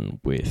Saturn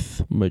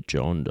with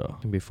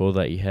Majonda. And before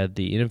that, you had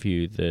the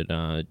interview that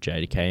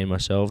JDecay and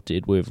myself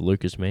did with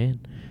Lucas Mann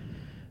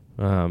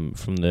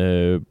from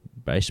the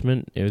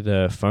basement. It was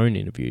a phone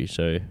interview,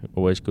 so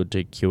always good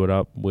to queue it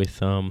up with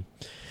some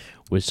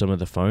of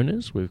the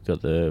phoners. We've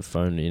got the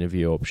phone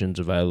interview options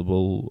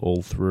available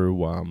all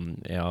through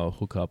our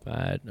hookup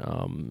at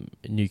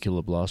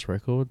Nuclear Blast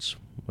Records,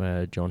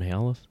 John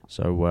Howlett.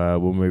 So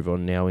we'll move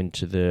on now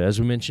into as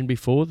we mentioned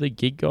before, the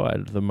gig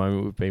guide, the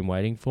moment we've been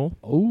waiting for.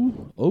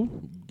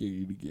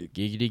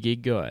 Giggity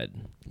gig guide.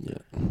 Yeah.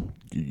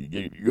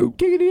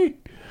 Giggity.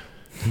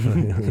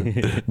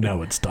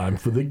 Now it's time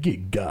for the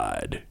gig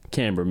guide.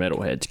 Canberra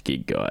Metalheads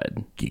gig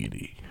guide.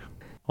 Giggity.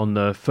 On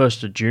the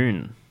 1st of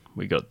June,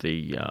 we got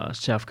the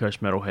South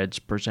Coast Metalheads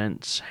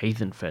presents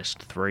Heathen Fest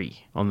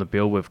 3. On the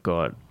bill, we've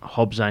got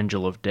Hobbs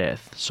Angel of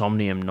Death,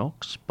 Somnium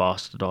Nox,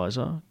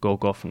 Bastardizer,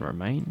 Gorgoth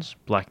Remains,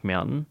 Black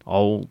Mountain,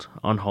 Old,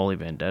 Unholy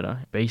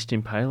Vendetta, Beast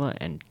Impaler,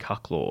 and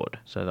Cucklord.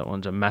 So that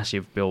one's a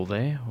massive bill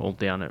there, all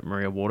down at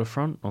Maria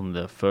Waterfront on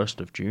the 1st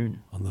of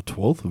June. On the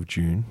 12th of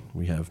June,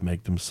 we have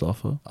Make Them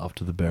Suffer,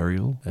 After the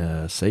Burial,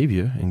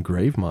 Saviour, and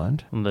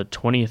Gravemind. On the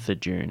 20th of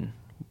June,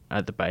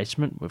 at the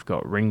basement, we've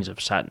got Rings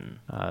of Saturn.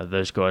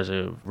 Those guys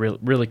are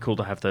really cool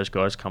to have those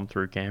guys come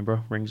through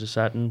Canberra. Rings of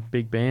Saturn,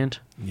 big band.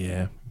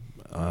 Yeah,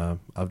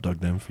 I've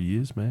dug them for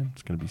years, man.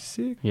 It's going to be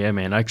sick. Yeah,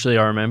 man. Actually,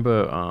 I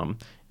remember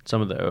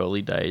some of the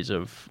early days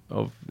of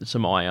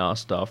some IR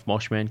stuff.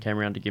 Moshman came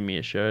around to give me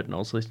a shirt, and I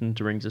was listening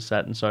to Rings of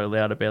Saturn so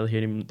loud I barely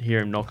hear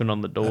him knocking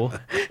on the door.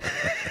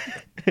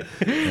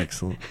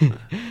 Excellent.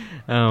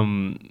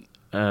 Then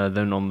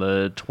on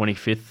the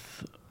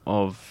 25th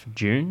of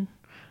June,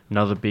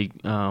 another big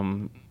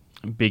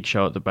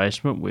show at the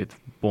basement with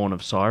Born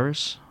of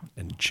Cyrus.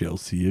 And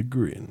Chelsea a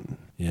Grin.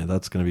 Yeah,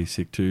 that's going to be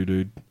sick too,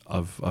 dude.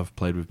 I've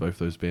played with both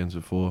those bands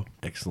before.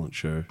 Excellent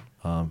show.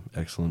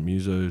 Excellent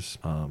musos.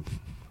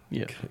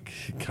 Yeah.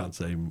 Can't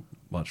say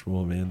much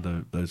more,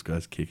 man. Those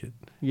guys kick it.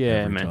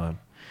 Yeah, every man. time.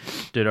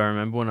 Dude, I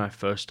remember when I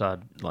first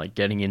started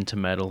getting into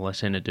metal, I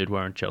seen a dude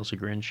wearing a Chelsea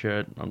Grin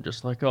shirt. I'm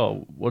just like,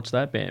 oh, what's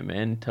that band,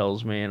 man? He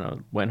tells me, and I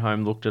went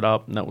home, looked it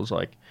up, and that was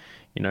like,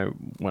 when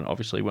I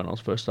was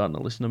first starting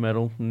to listen to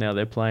metal. Now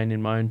they're playing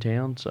in my own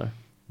town, so.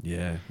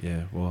 Yeah.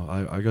 Well,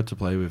 I got to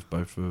play with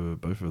both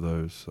of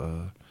those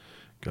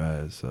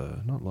guys,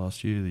 not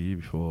last year, the year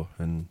before,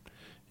 and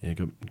yeah,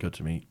 got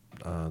to meet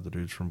The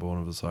dudes from Born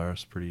of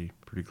Osiris, pretty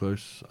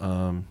close.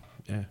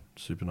 Yeah,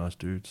 super nice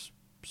dudes,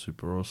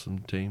 super awesome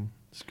team.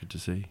 It's good to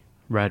see.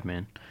 Rad,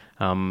 man.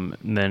 And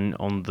then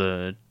on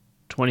the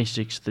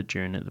 26th of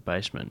June at the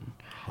Basement,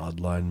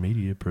 Hardline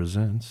Media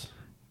presents.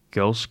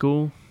 Girls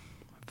School,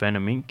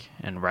 Venom Inc.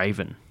 and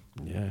Raven.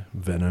 Yeah,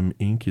 Venom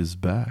Inc. is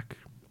back,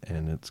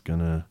 and it's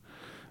gonna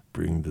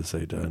bring the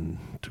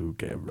Satan to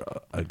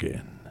Canberra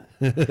again.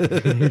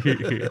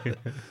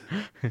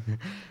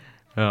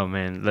 Oh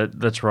man,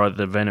 that's right.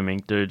 The Venom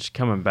Inc. dudes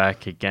coming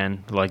back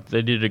again. Like,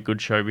 they did a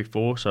good show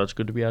before, so it's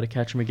good to be able to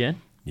catch them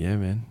again. Yeah,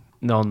 man.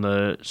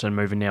 So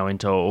moving now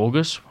into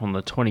August, on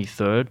the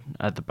 23rd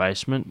at the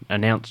Basement,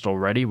 announced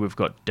already, we've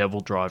got Devil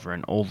Driver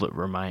and All That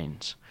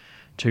Remains.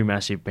 Two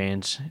massive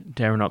bands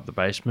tearing up the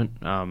Basement.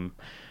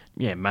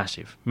 Yeah,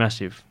 massive.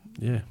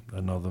 Yeah,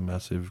 another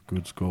massive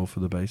good score for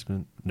the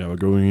Basement. Now we're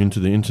going into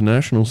the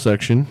international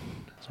section.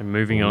 So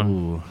moving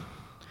on.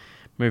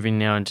 Moving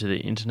now into the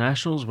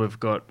internationals, we've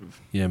got...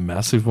 Yeah,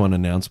 massive one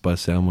announced by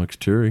Soundworks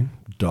Touring.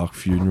 Dark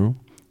Funeral,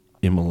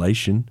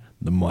 Immolation,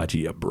 The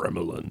Mighty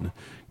Abramelin,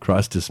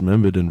 Christ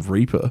Dismembered and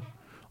Reaper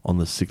on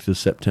the 6th of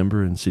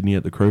September in Sydney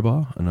at the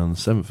Crowbar, and on the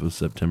 7th of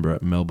September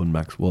at Melbourne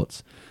Max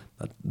Watts.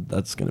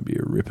 That's going to be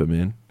a ripper,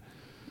 man.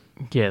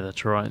 Yeah,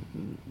 that's right.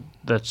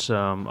 That's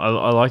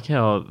I like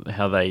how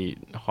they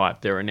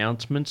hype their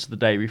announcements the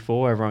day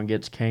before. Everyone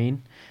gets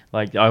keen.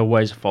 Like, I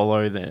always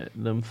follow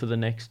them for the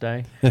next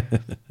day.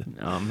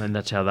 And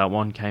that's how that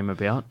one came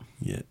about.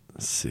 Yeah,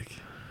 sick.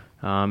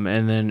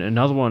 And then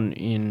another one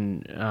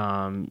in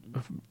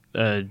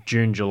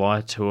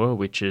June-July tour,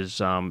 which is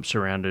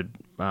surrounded...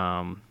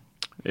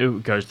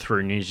 it goes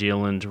through New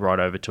Zealand right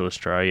over to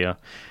Australia.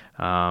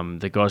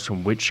 The guys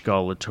from Witch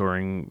Skull are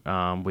touring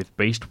with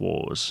Beast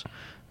Wars.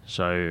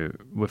 So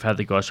we've had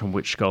the guys from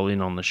Witch Skull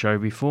in on the show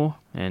before,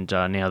 and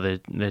now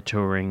they're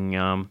touring,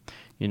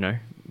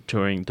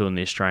 doing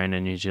the Australian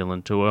and New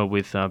Zealand tour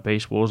with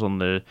Beast Wars on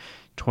the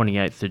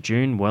 28th of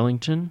June,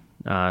 Wellington,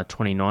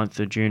 29th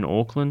of June,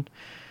 Auckland.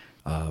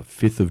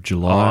 5th of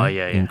July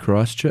in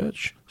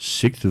Christchurch,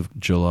 6th of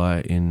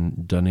July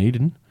in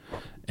Dunedin,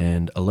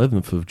 and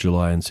 11th of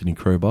July in Sydney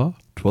Crowbar,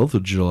 12th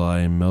of July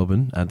in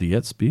Melbourne at the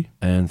Etsby,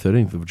 and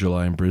 13th of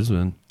July in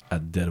Brisbane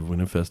at Dead of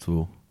Winter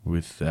Festival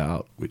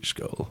without Witch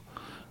Skull.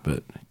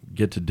 But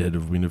get to Dead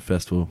of Winter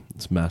Festival,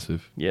 it's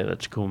massive. Yeah,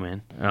 that's cool,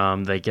 man.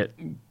 They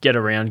get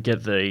around,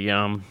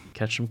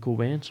 catch some cool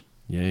bands.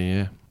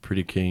 Yeah.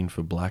 Pretty keen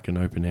for Black and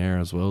Open Air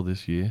as well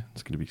this year.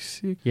 It's going to be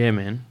sick. Yeah,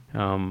 man.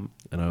 And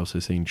I also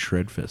seen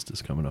Shredfest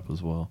is coming up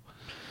as well.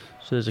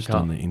 So there's just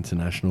on the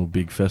international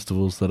big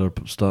festivals that are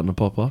starting to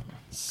pop up.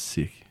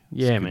 Sick.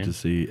 Yeah, it's man. good to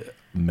see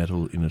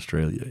metal in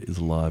Australia is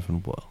alive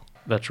and well.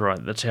 That's right.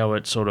 That's how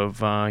it sort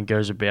of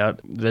goes about.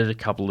 There's a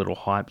couple little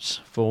hypes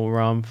for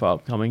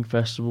upcoming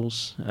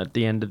festivals at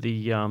the end of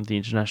the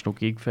International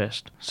Gig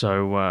Fest.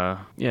 So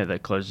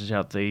that closes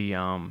out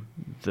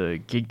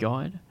the gig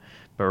guide.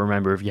 But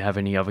remember, if you have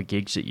any other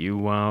gigs that you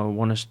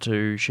want us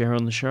to share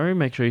on the show,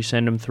 make sure you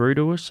send them through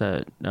to us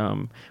at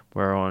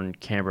we're on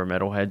Canberra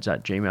Metalheads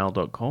at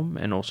gmail.com,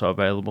 and also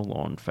available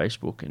on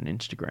Facebook and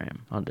Instagram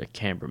under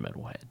Canberra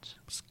Metalheads.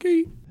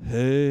 Ski.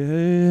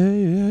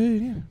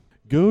 Hey.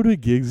 Go to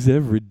gigs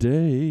every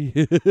day.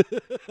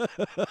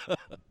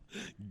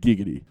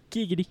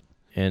 Giggity.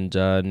 And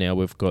now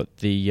we've got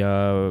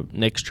the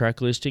next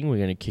track listing. We're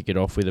going to kick it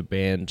off with a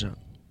band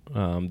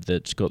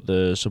that's got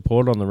the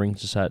support on the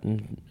Rings of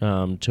Saturn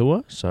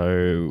tour.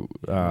 So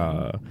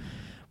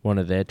one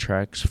of their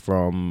tracks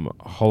from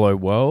Hollow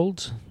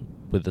World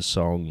with the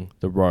song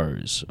The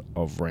Rose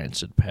of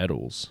Rancid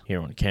Petals here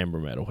on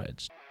Canberra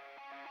Metalheads.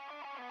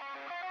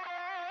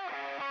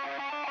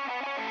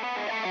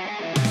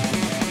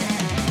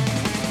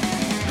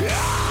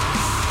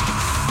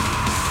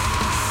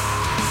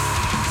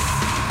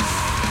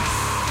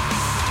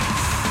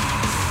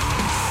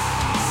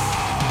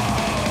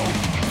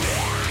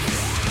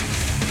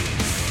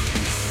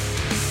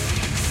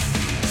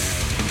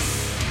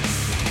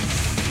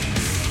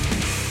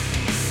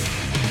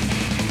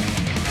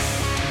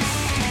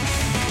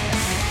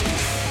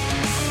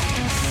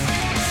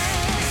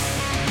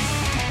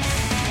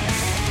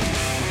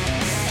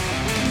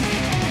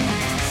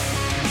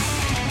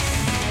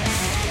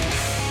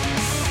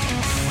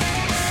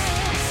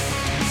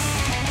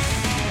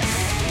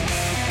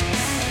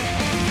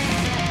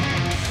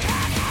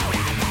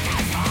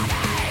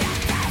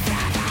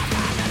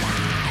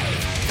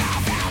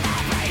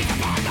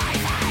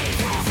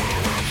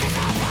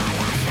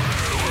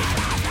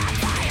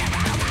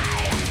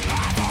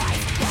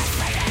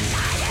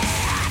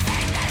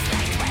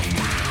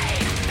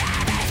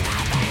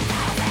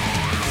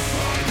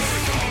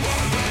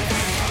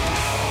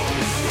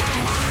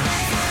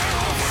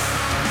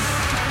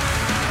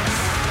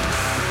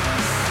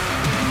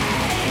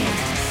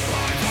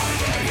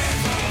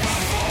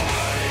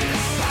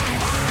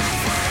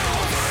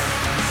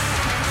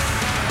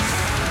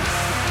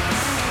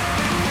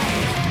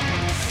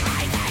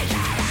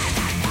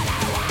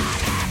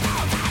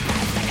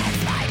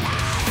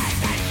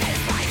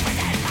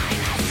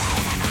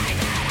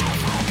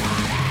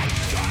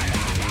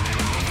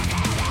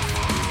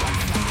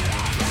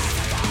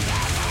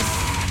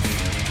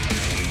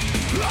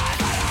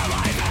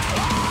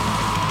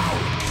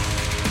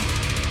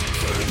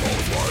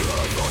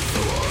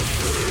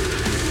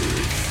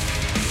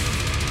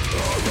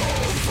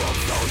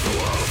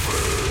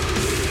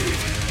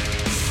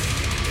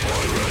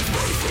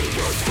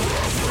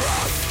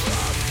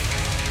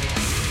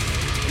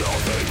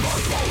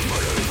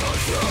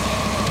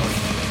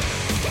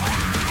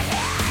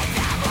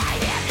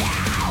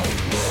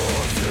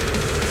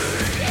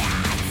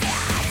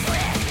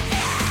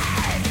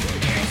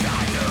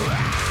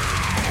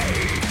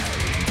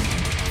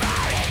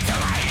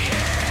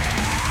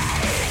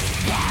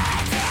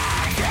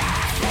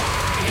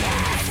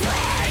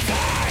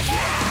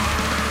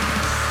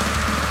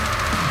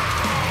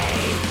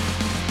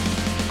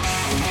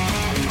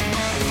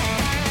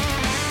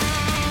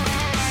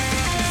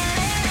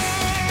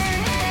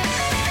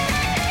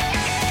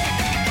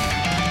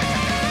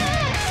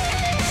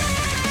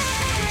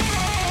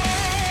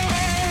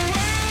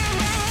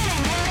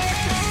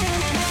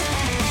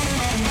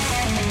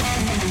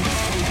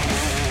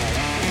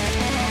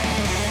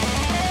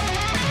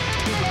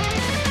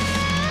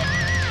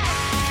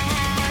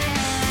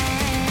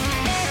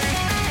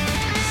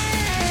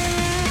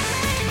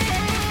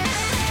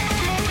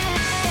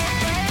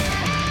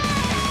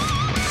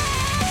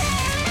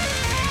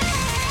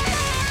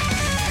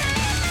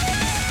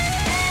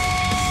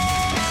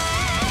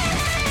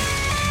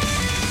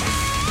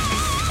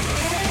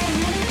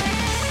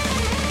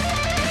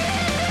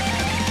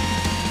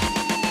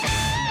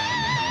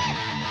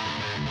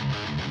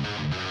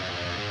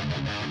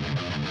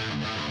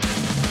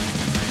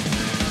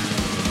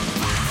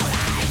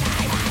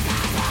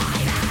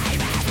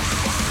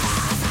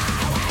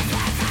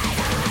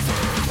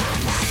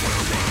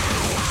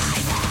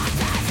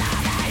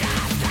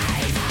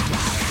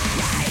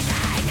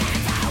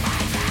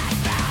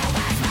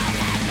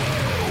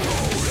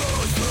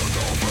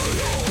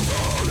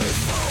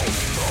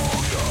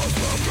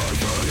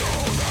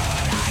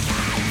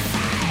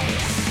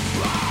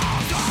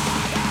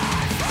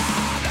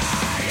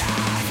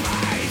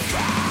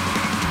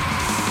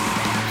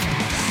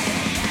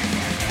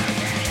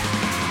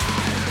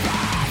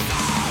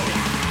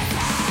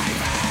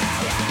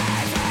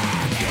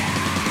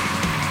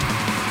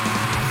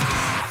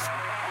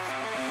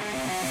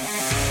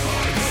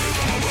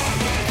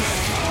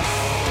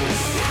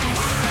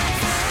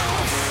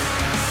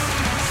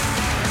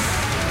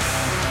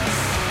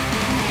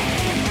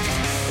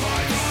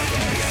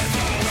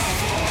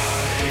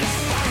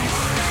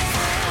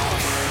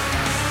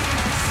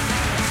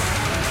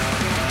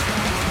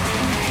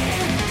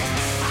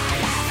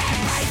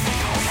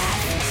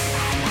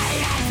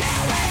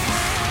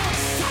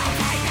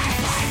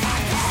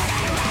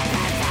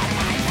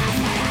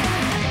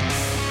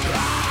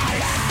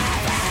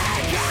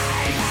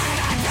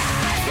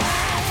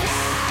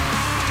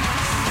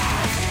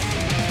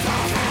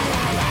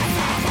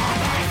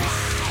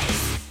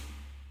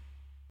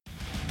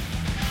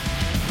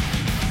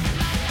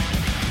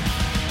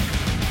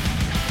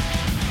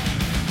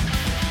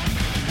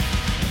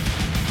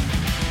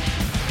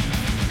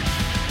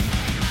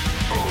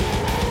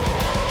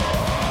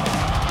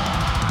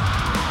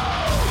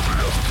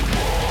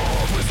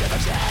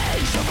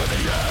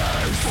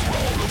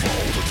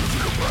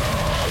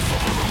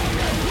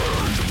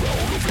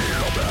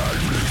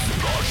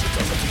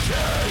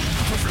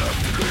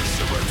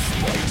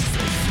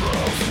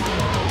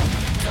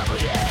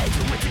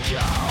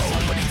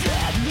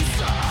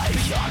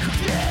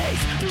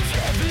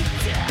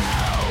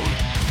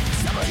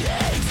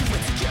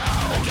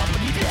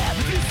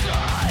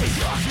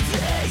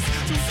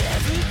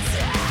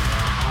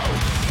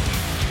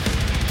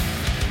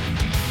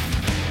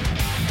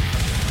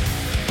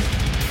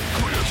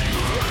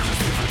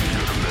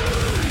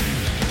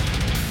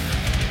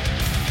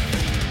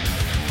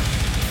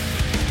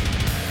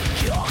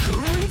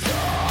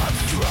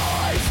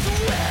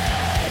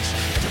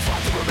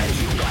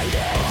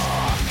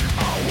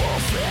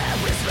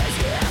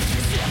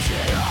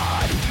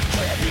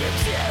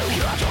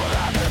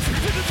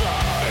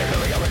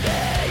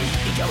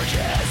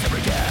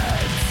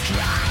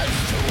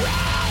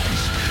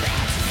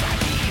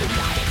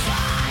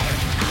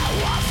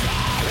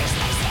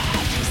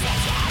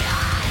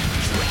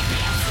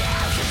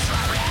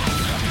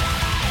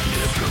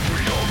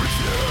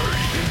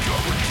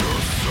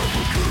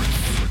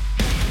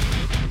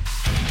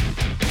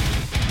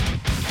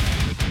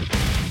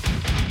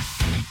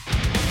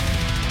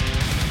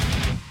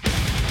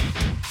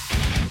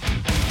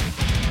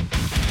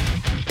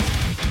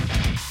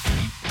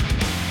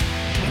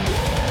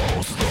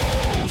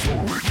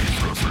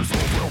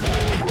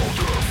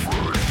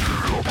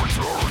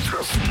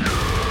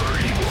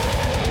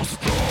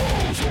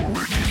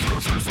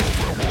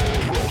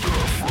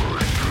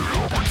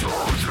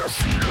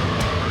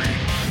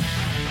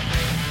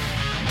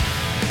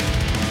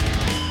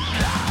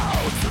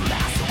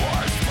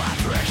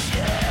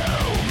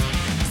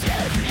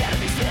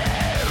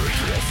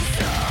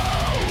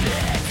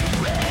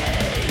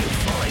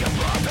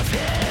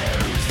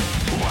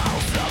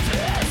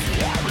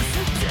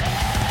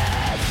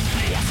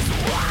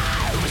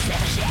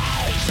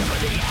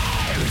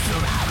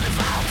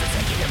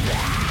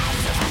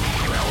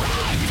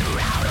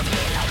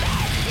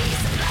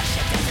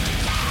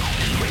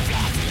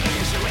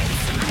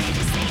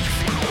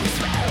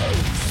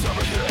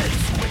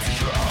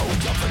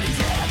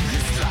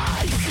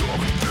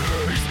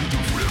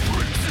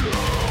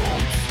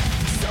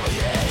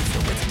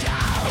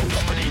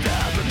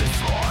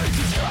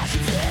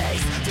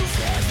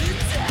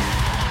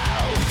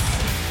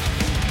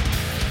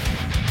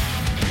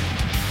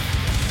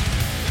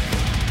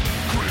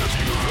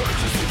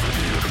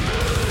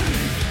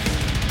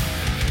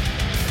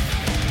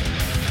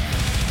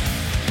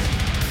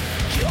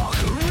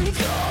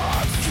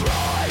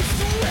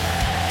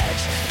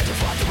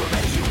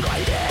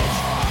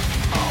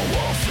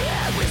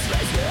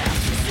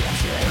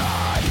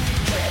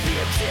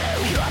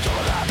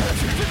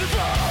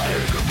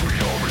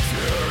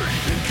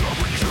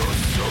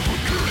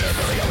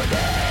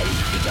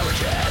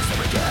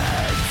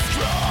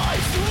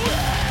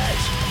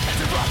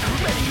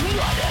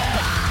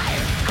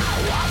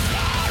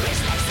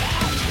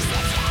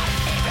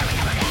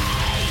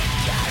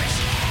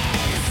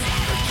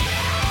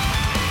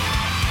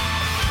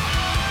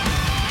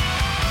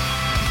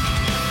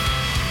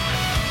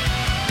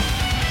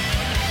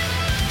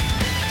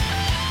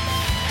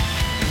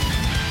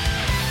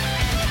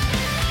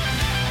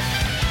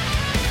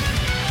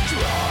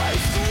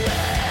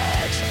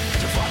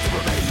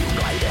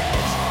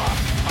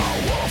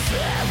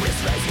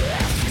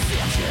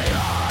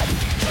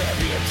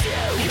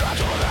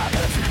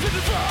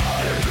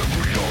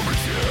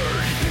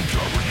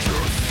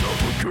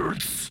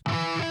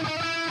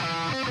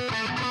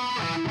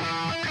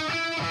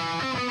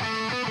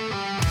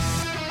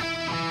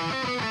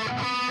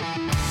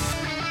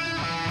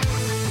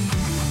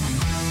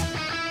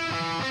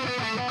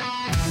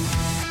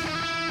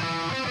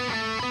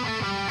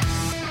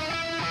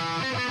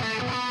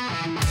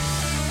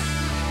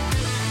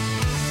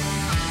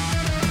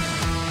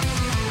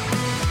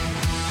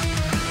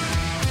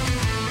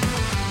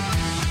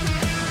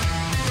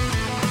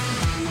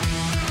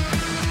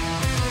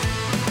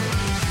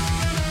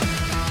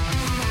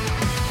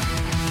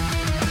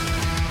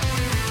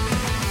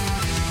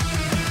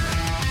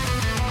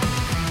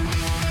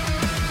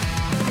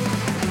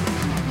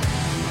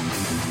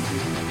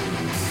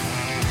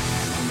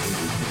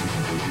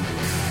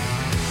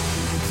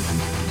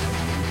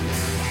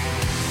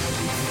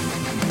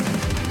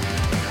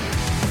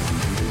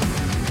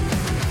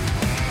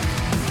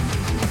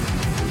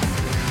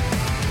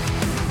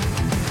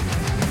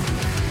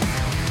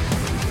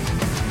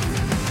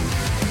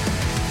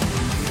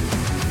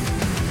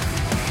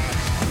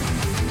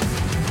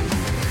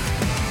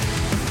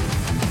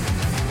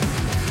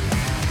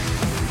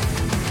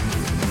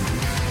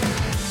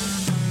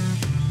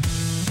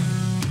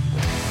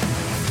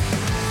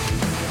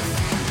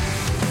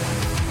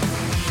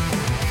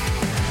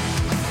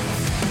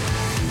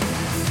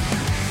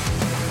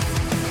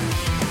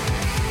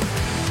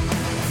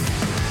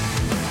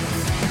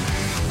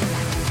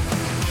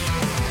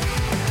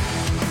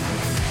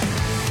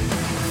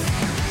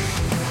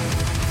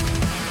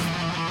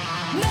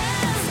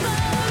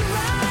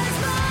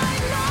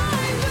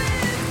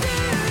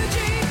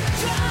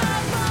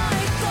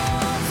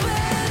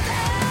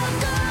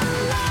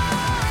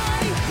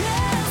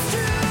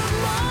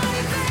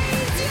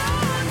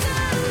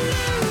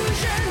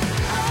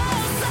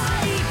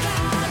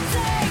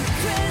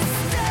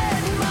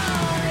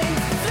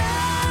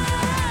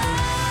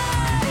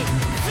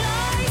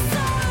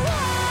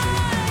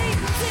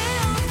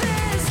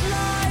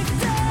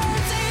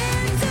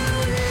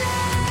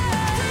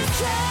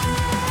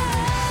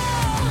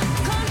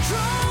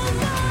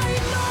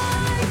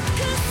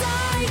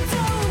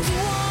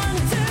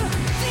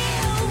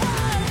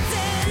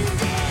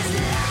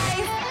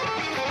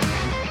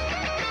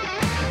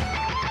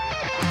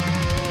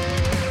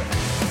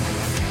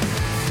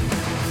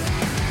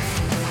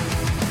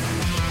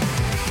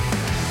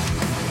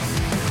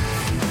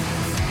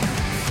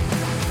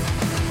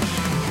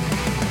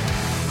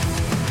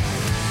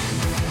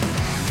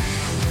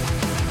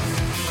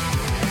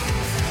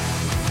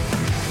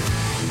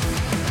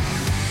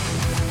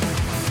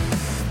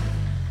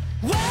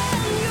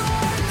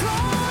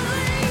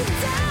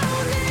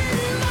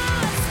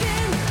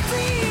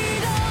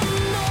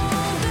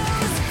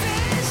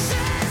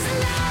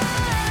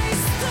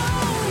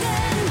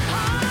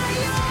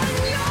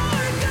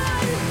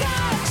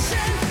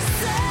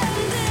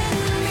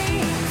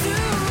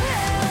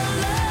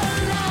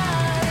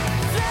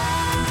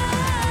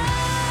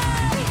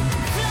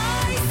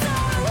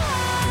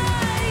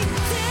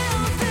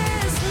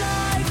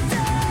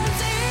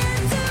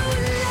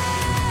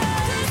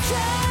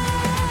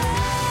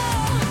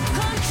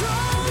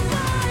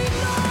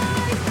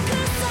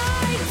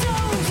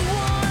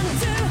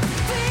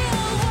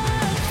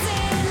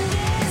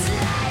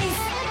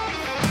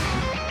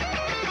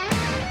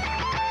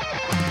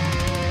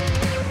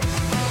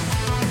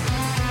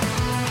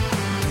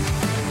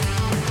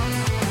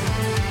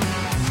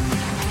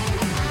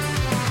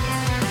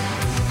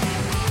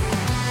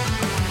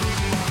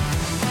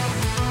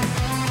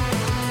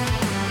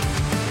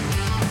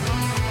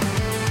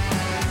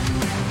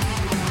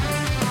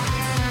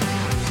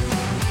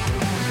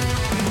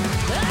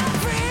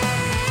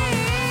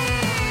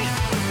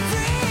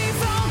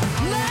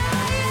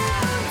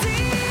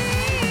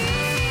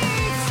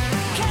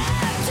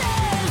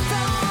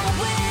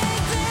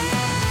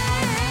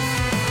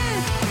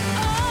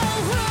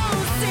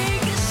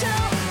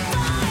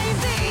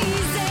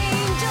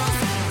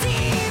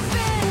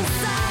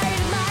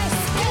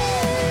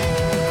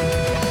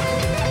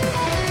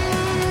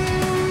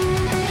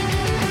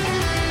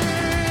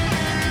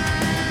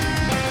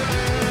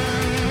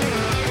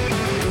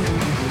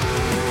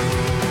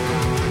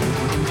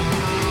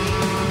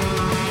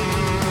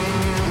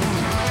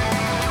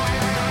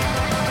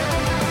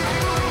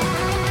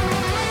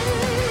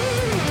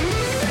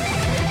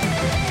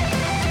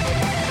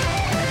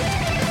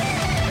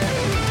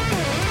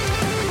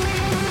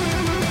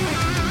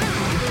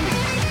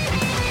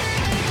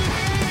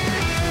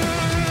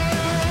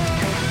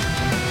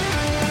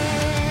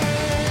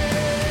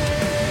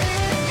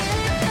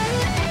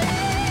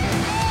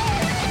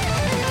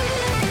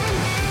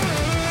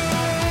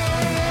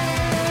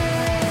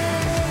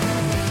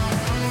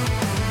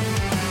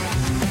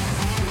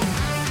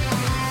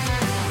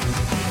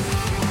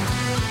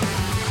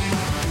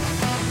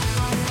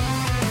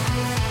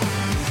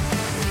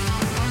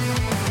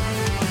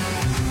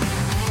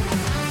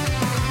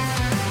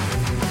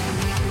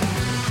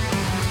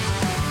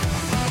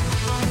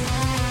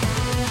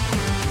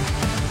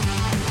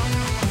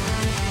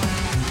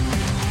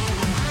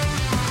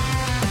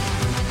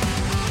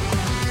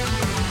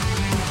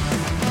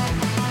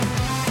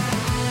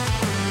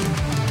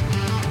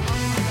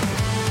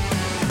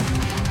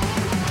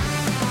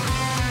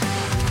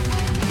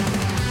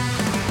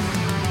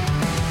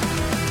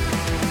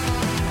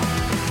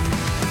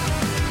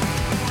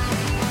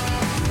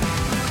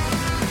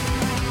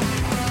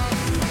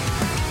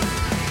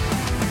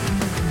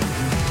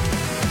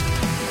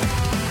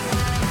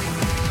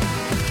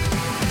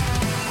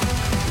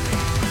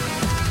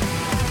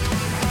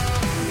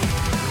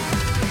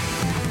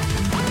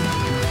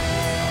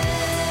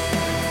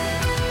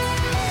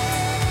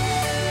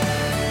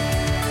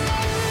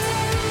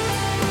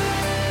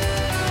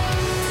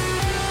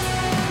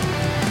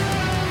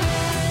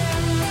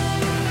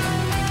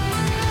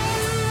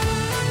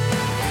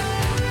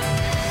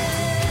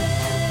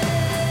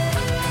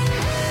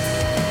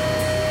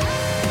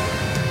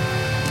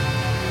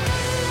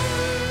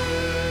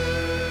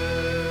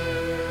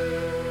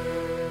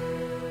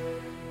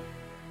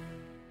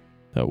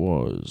 That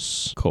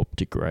was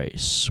Coptic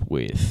Grace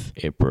with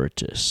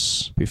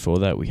Epiritus. Before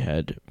that we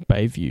had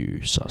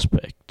Bayview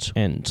Suspect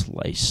and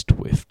Laced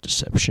with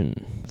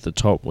Deception. At the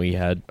top we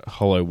had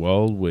Hollow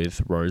World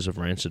with Rose of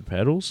Rancid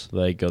Petals.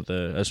 They got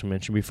as we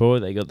mentioned before,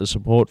 they got the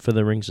support for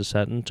the Rings of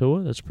Saturn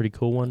tour. That's a pretty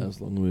cool one. As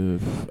long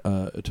with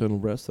Eternal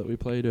Rest that we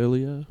played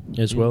earlier.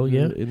 As well,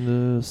 yeah.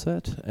 In the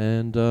set.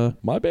 And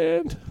my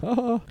band.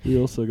 We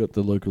also got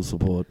the local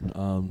support.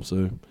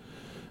 So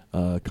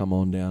come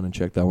on down and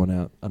check that one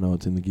out. I know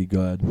it's in the gig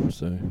guide,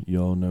 so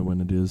you all know when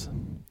it is.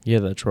 Yeah,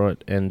 that's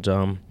right. And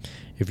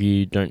if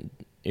you didn't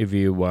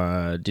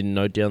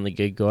note down the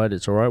gig guide,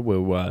 it's alright.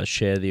 We'll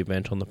share the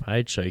event on the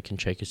page, so you can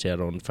check us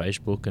out on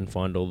Facebook and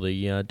find all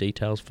the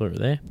details for it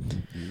there.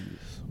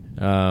 Yes.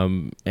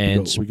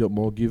 And we got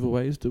more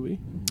giveaways, do we?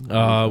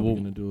 We're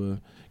going to do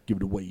a give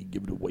it away.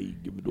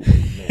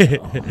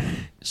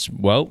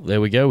 Well,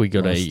 there we go. We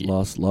got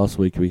last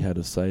week we had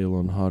a sale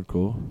on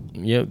Hardcore.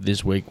 Yep,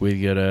 this week we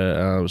got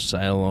a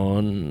sale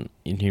on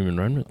Inhuman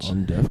Remnants.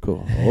 On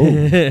Deathcore.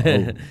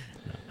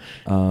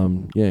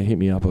 Yeah, hit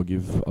me up. I'll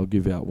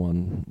give out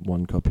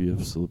one copy of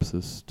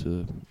Solipsis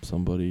to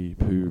somebody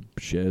who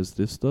shares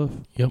this stuff.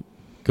 Yep.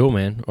 Cool,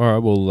 man. All right,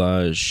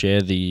 we'll share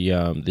the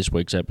this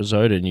week's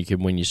episode, and you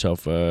can win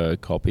yourself a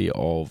copy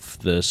of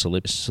the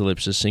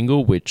Solipsis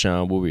single, which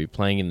we'll be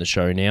playing in the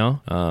show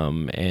now.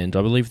 And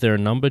I believe there are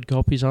numbered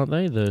copies, aren't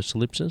they, the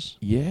Solipsis?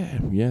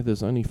 Yeah.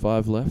 There's only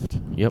 5 left.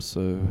 Yep.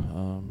 So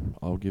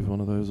I'll give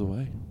one of those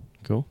away.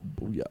 Cool.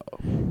 Booyah.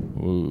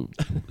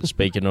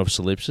 Speaking of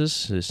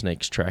Solipsis, this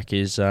next track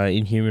is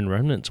Inhuman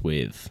Remnants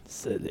with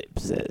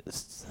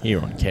Solipsis here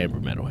on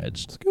Canberra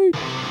Metalheads. Scoot.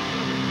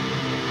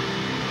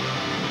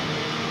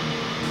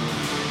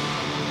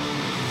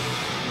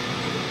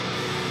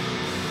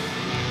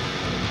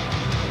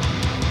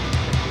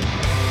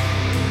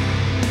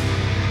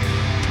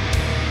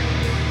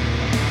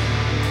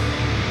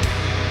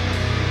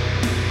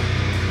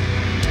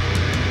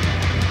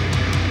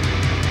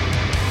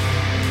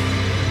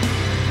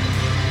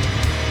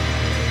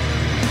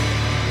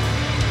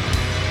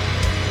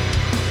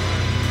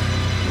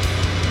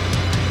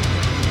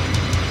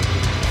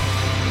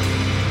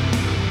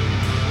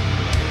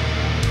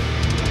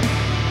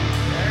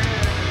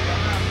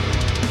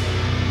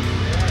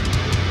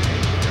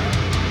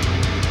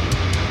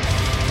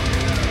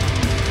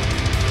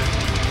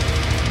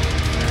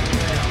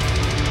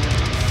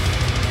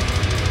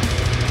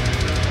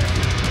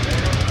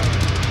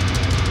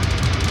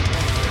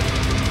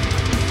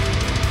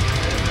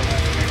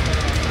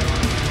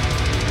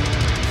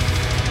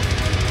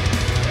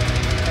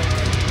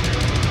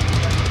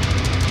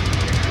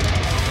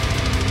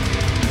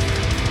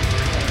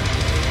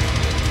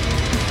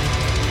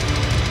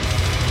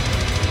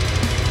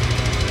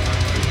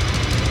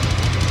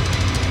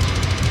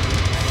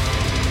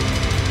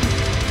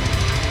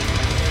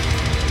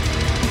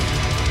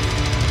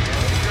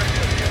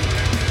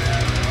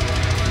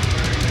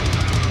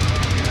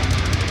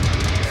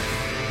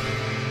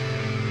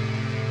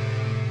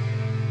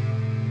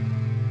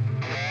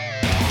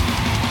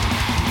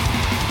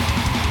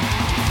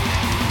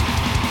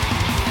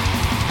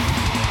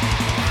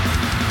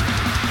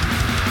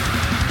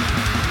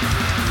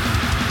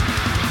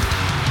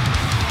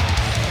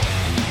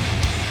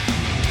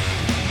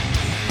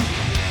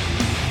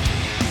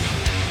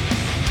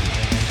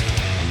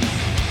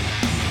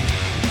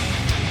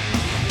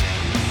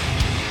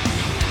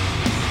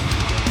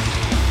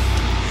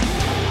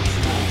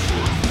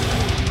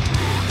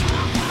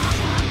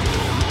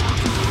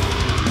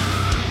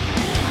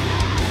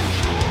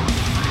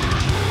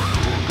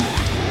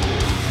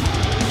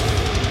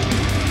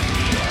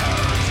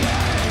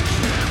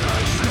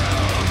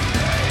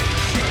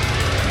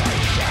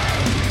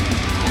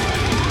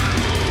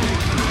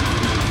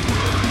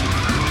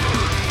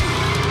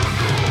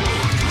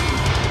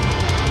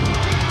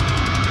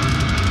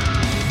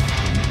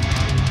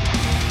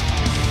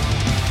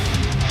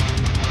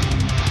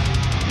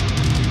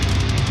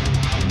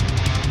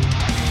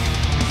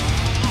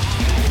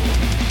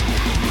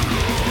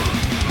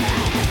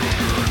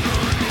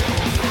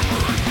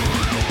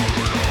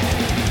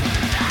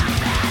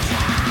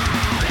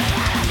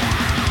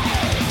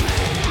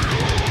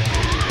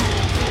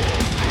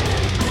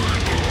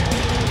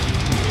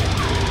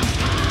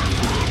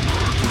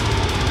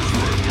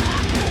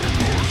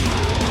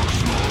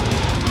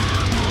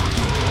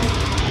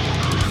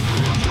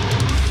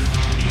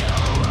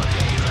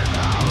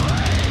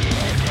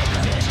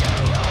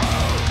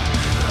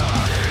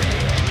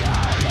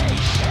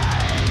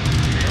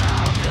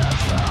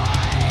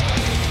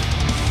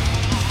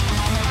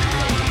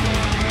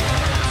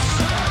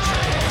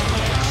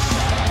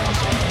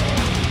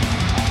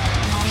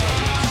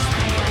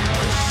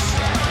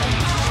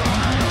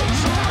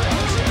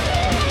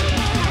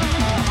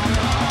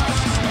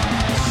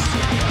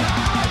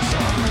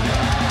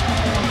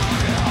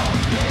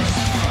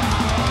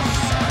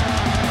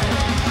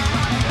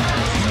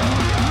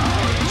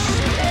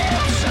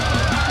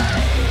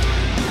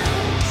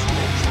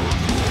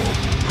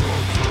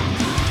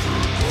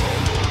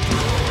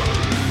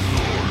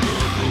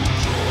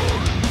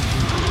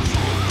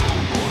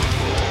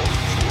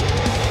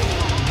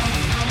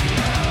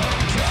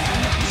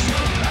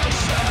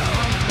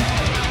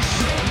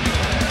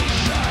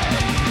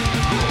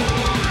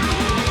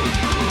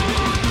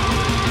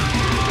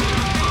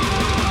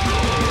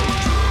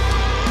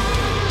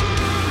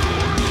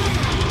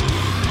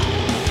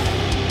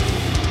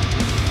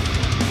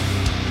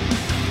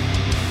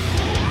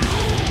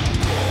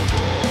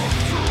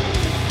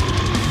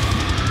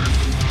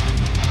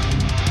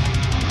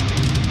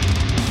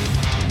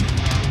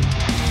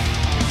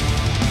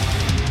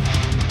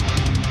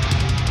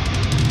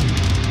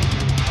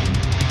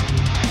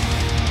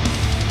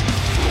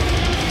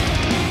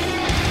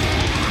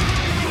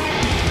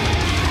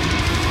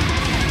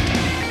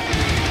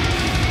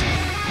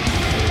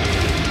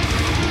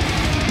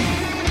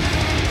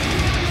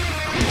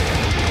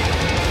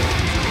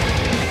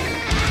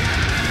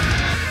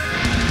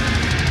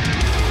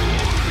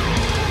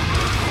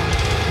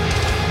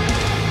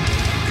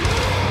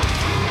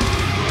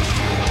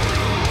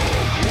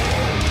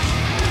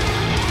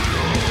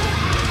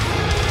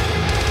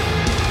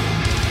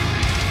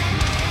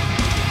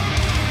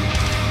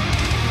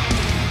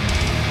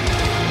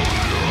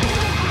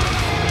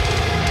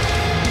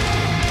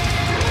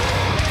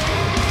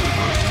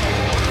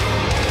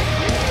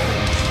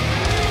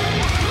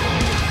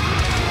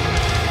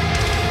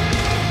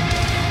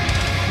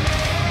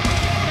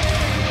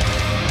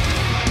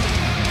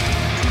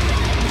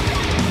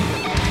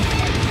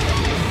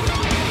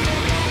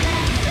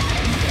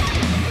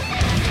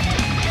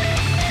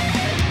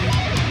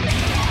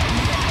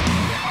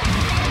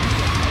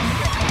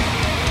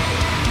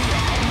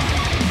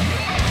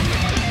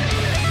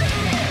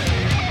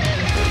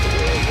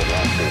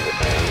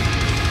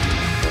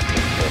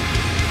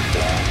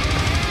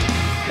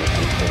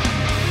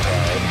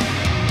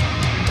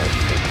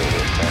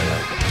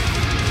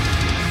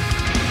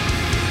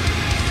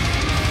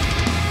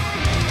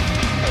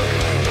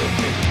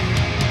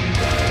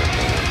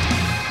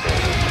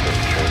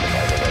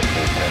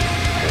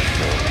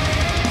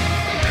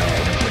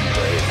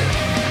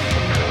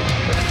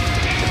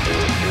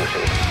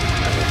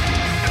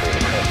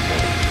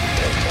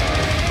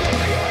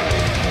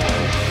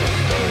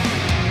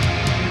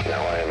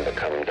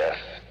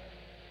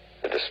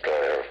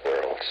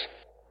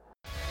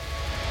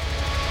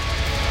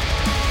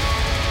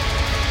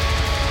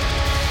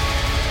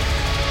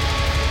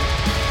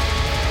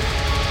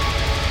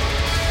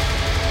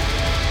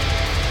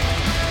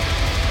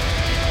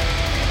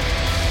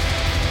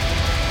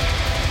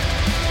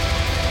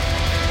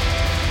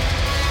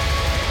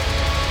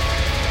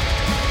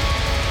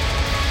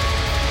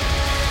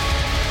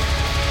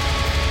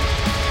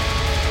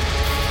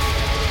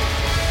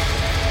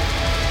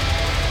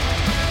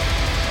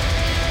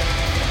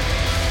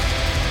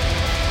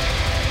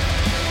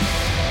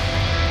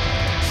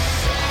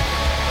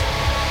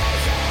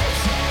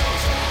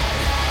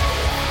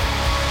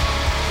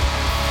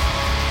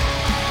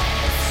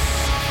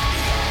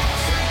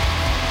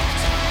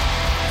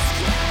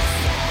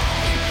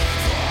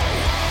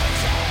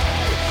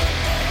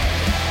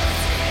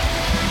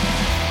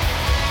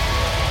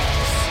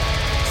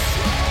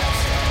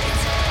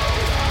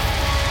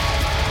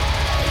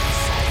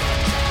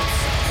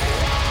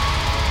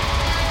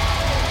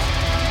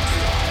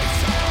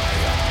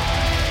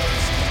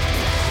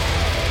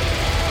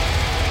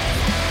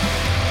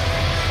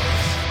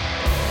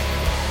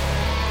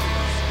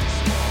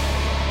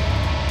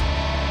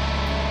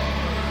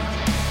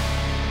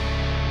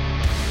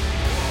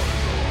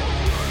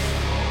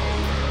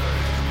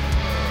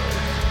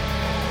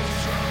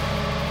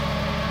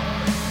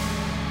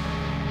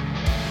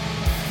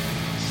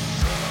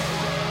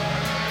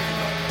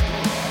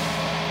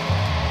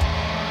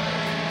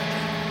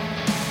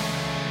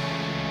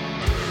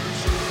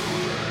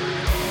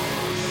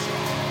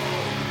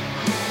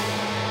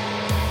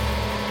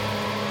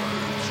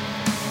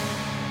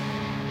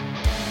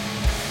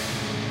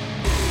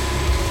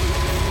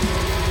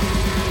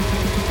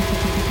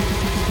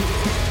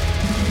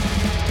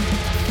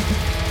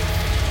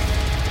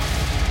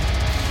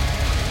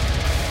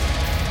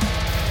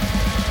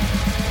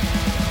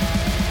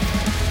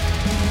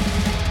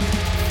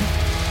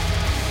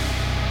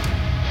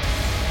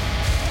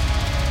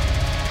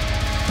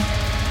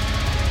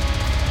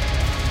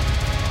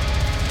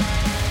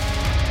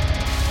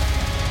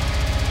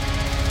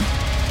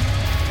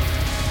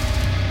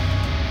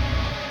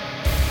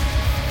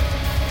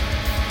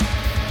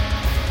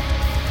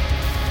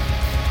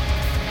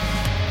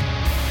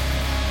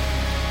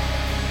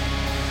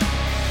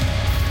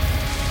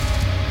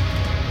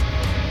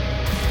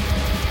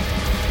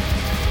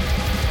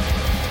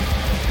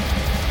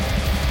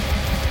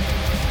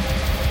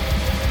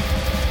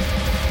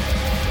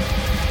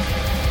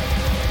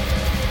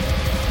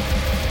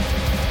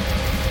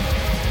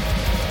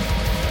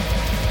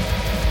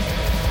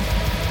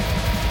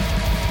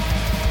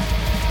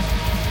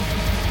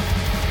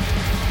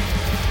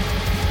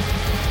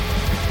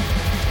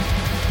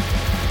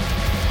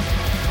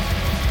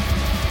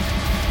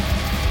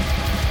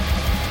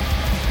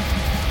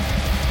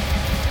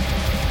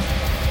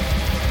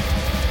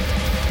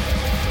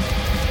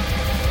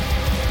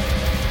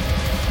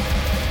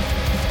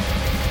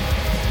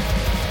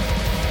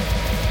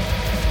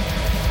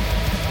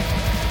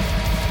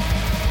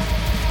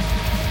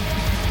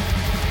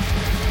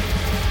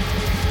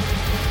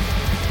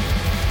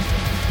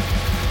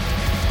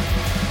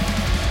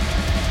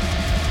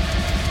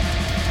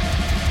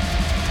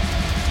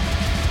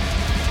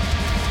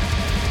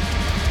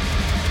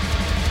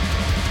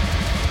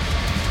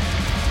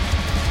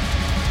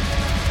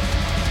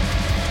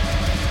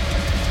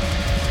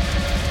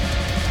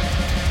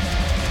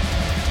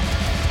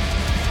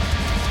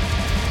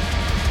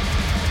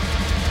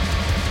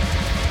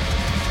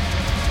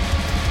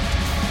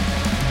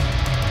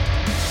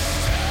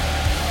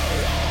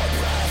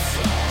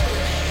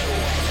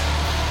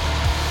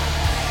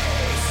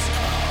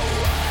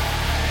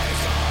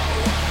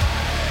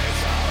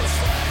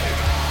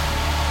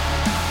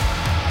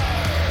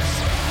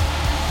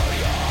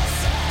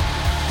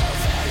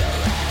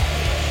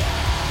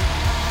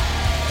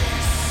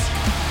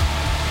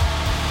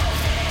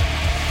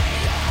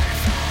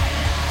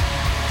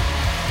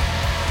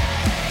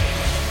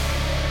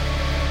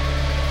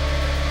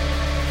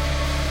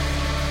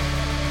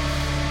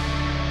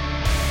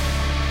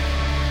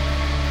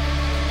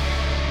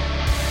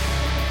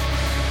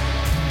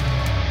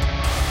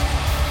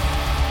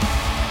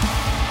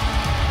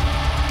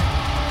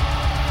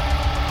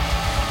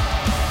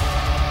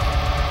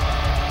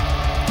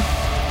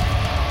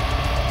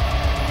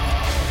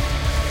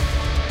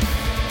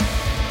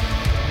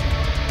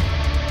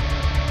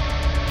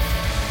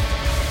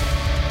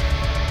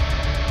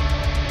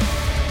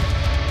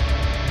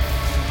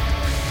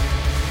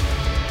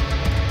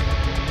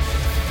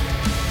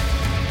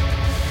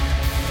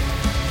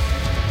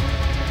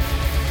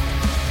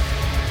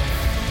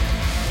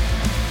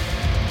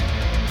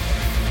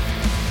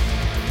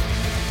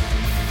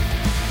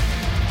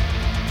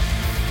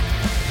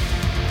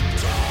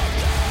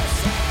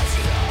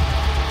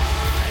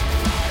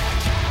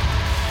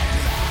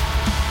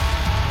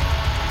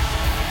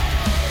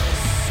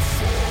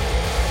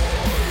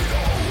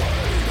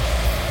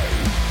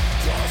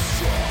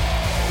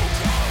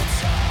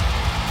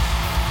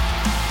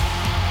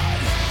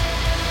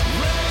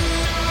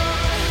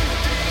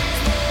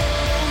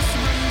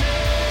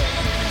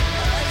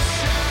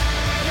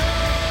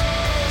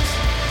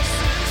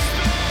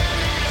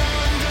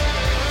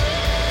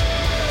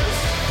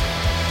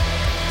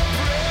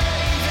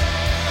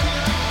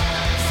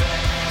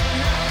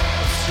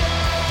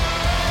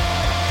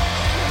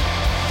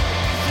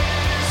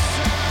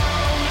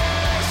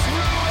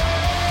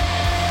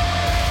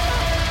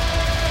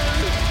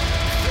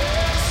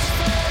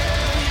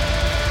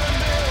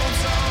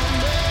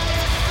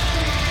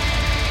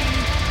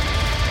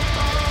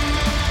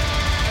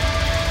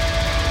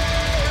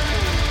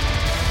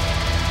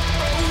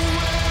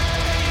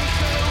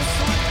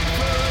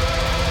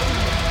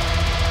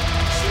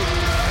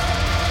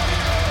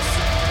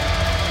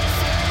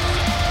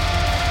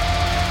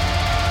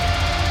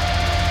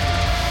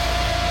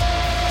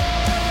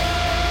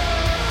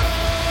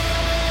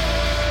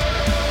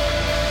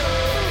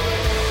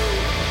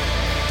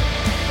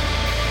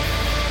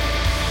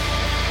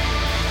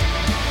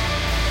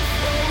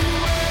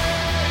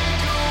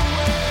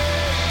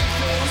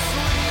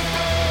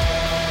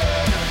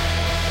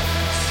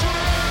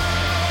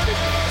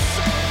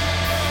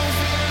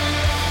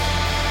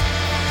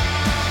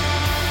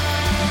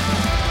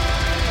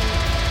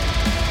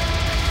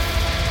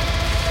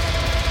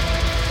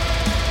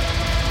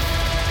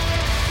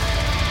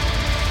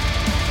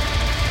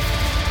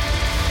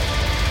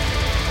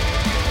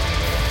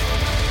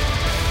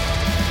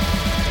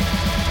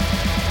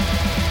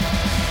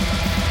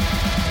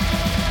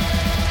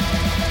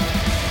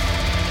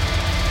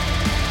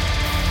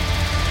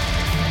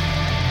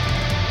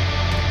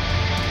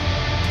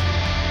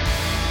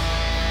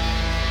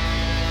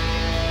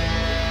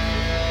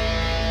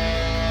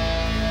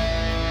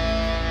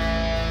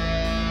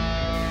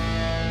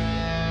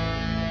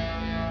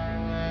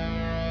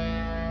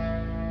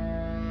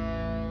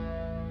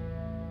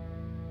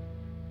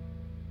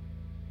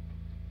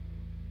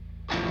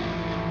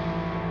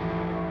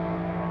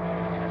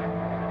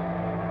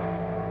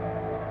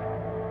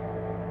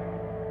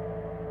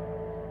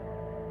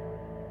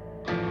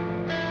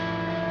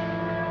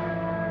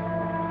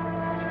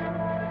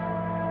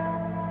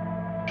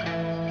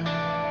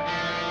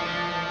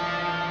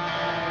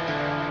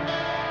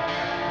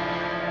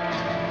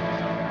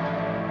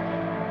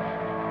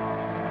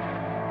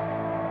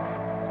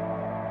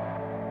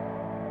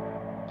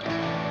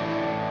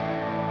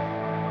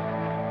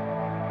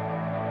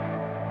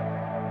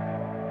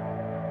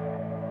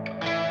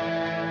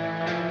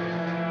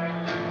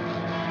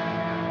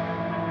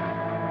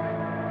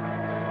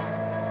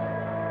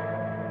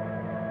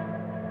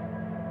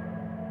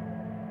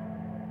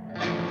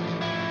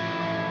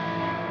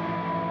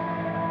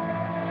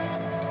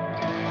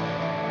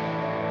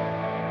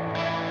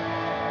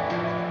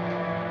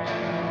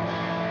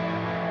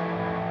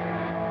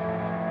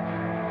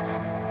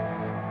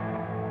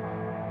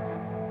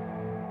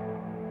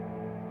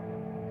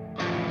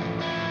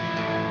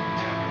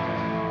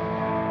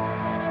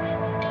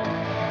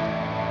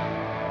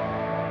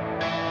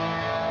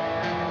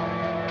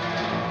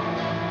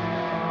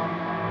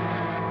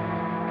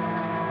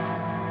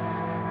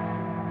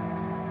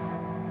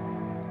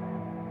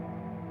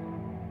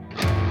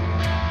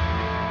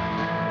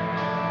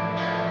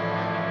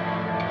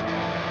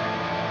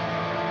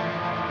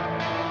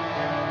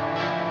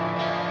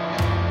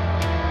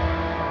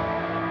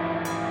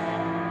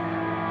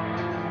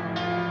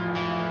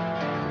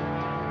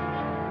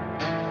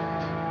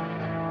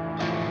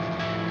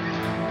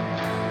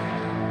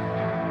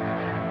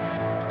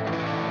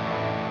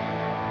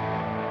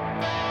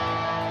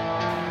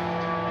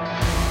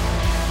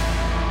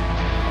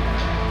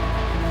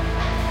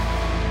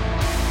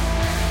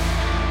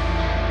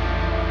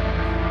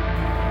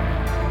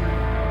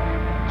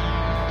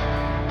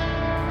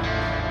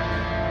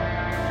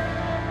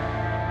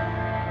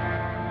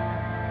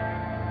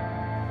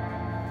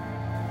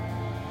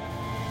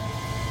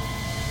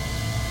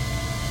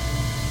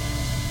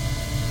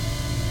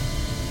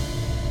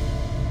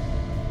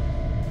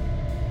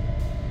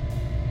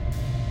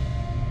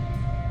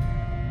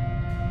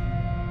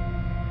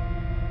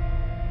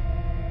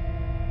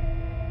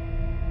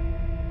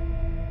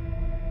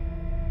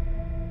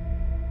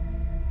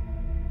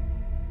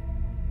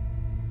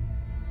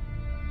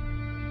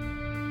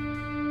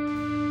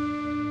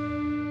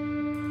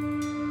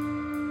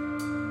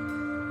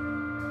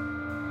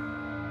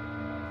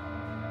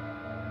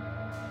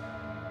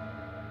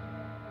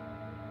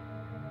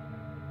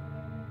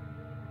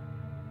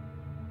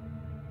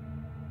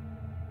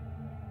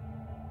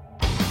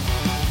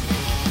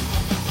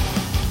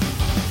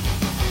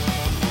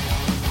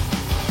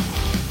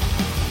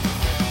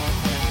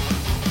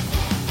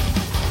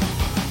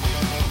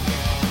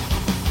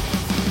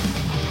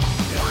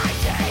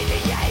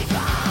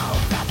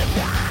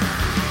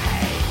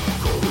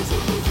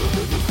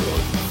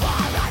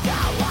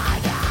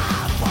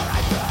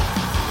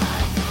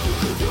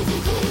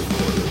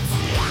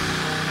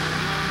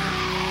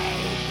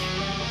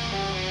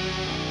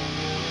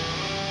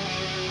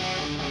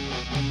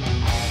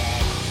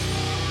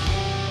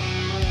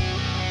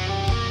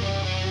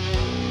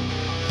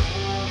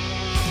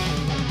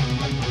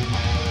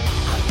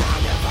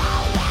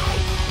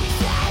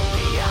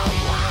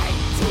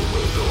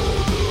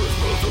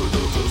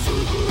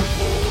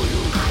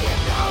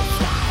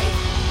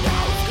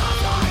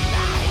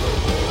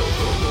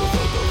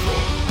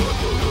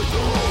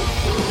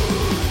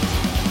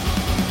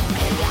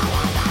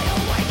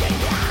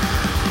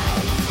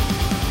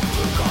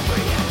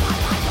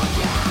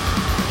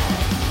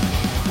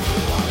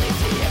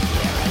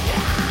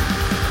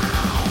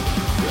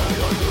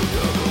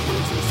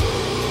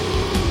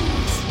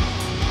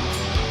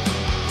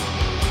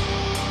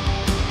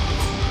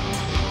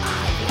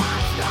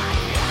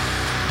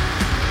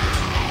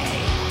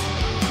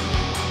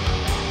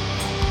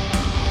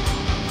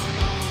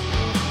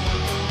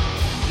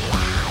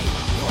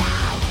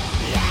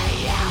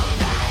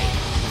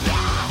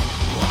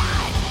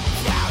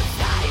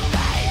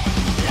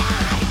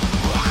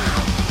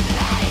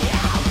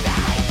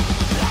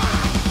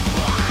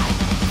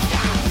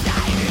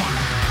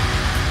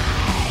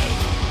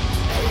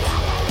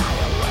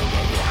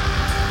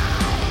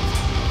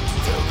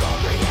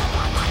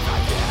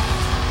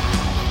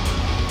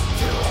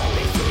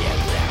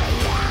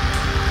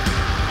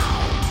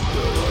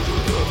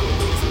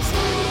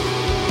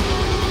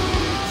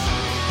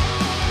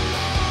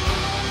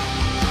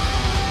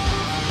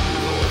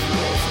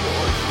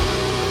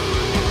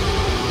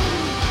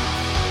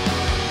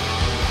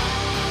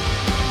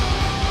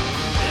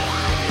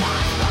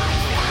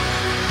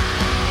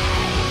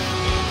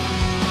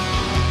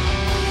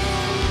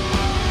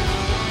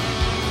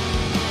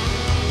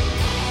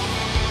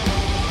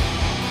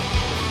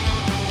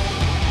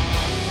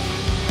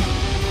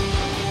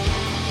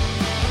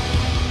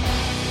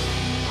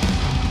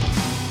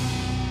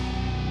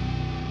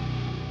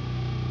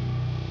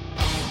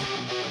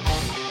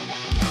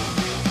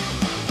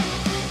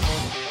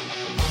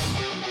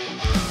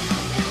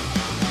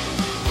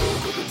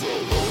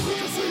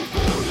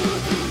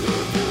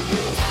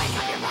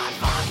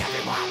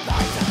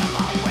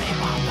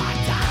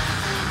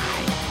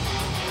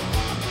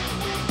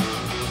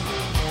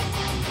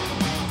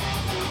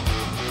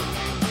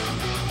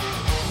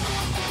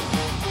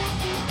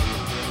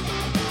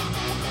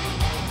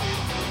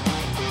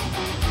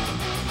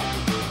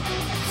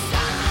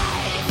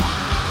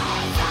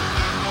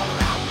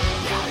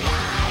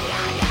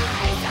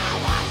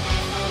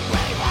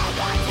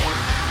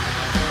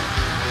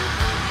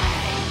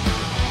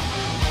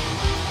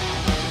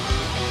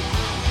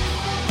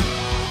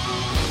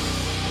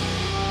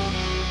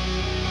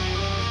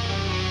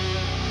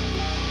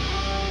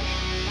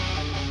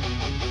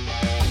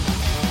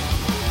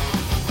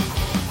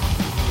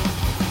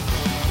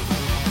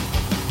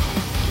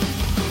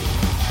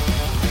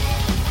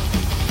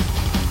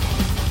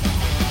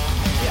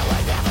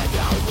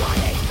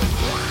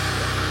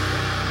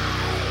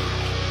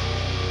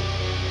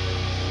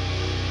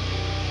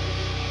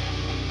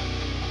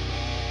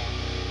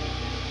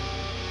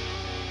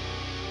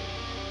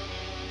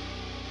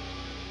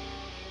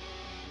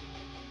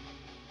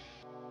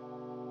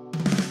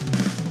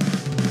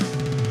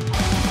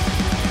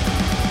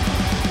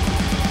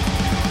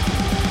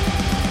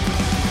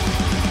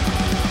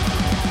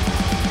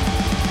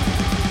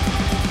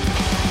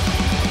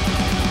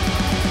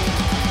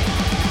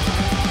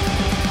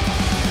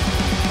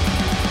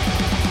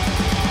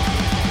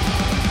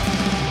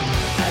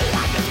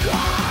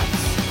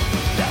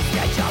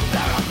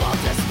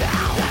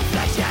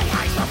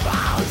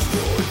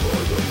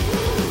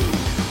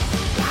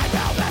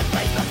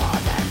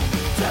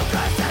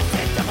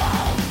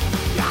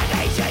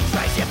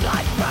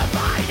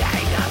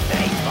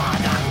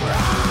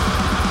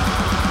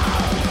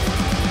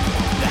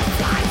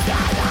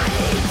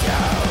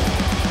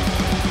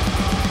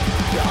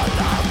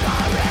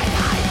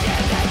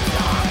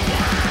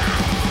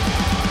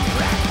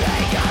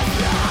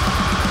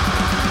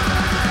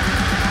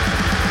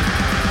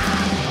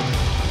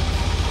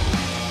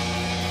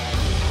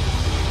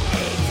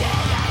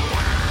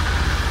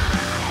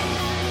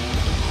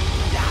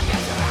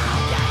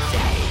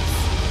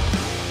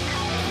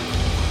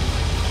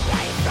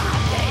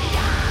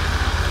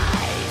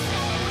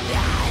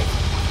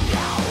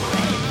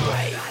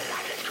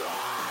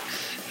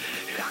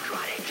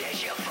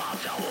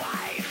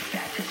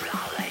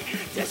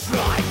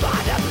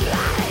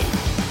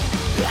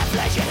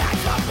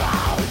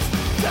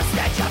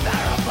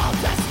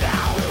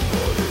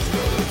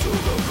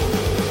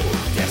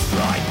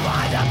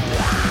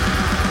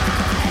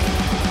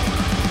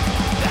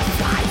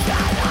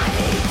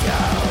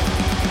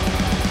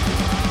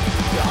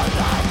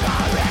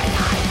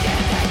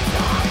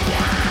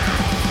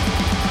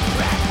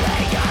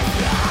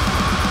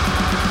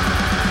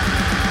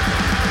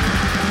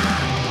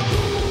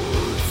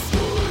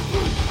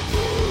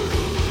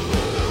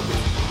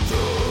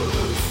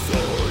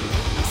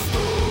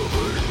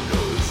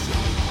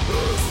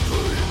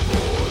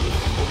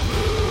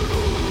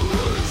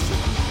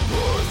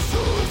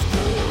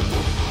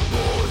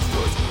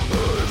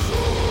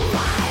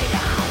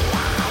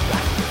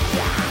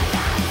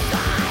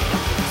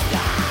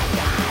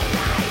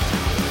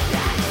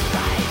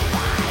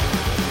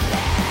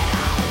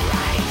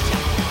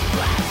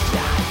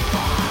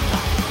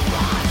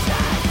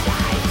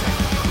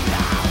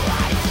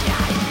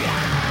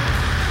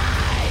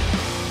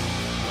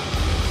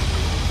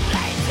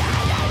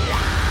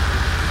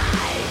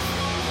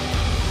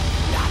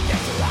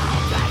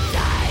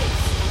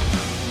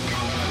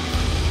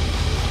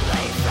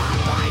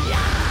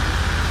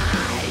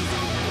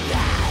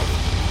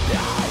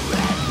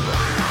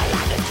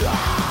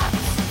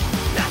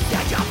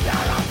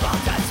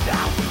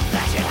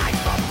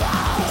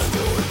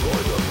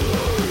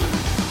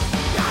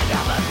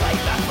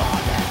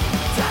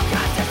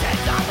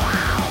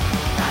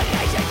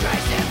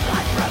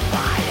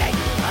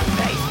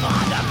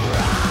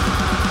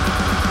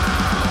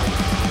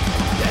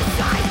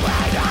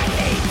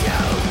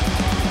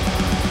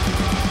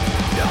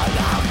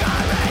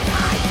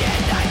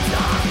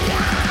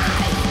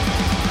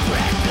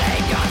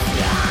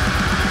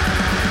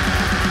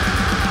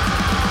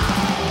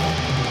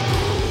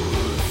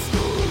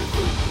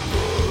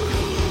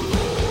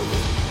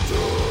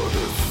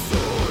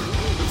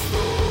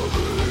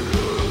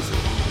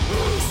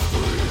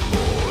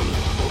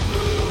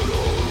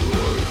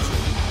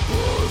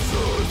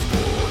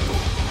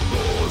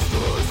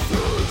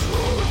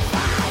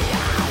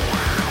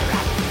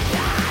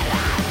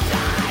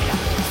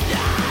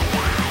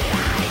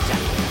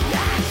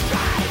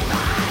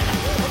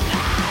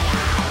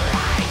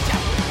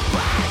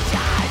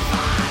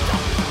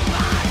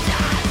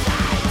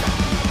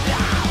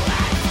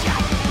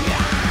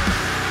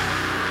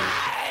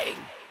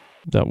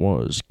 That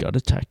was Gutter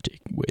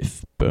Tactic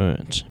with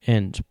Burnt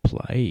and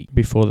Plague.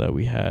 Before that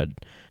we had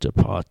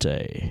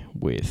Departe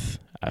with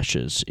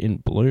Ashes in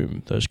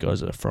Bloom. Those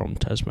guys are from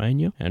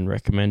Tasmania and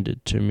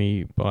recommended to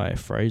me by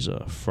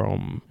Fraser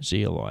from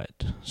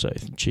Zeolite. So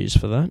cheers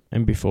for that.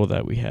 And before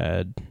that we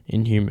had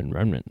Inhuman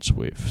Remnants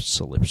with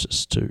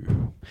Solipsis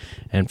 2.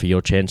 And for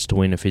your chance to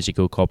win a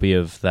physical copy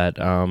of that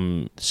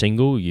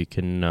single, you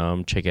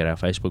can check out our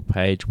Facebook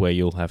page where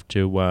you'll have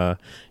to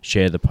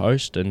share the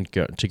post and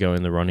go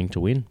in the running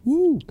to win.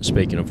 Woo.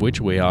 Speaking of which,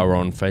 we are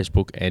on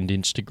Facebook and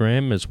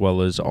Instagram as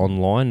well as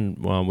online.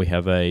 We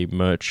have a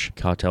merch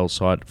cartel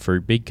site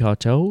through Big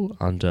Cartel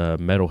under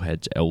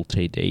Metalheads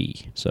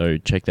Ltd. So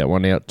check that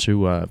one out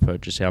to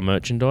purchase our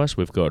merchandise.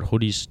 We've got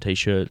hoodies,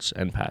 t-shirts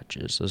and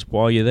patches. As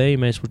while you're there, you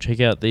may as well check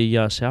out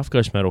the South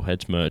Coast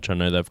Metalheads merch. I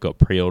know they've got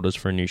pre-orders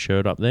for a new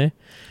shirt up there.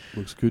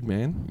 Looks good,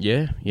 man.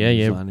 Yeah.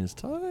 Design is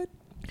tight.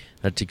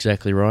 That's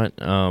exactly right.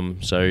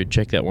 So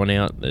check that one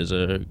out. There's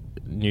a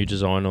new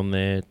design on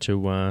there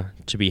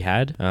to be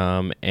had.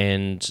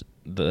 And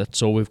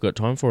that's all we've got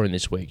time for in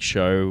this week's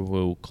show.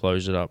 We'll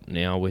close it up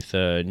now with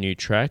a new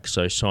track.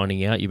 So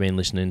signing out, you've been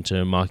listening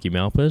to Marky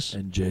Malphas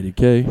and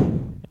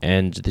JDecay.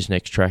 And this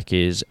next track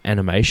is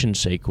Animation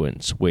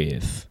Sequence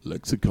with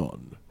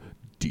Lexicon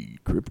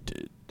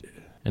Decrypted.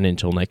 And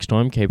until next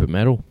time, keep it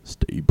metal.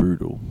 Stay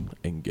brutal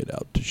and get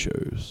out to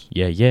shows.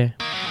 Yeah.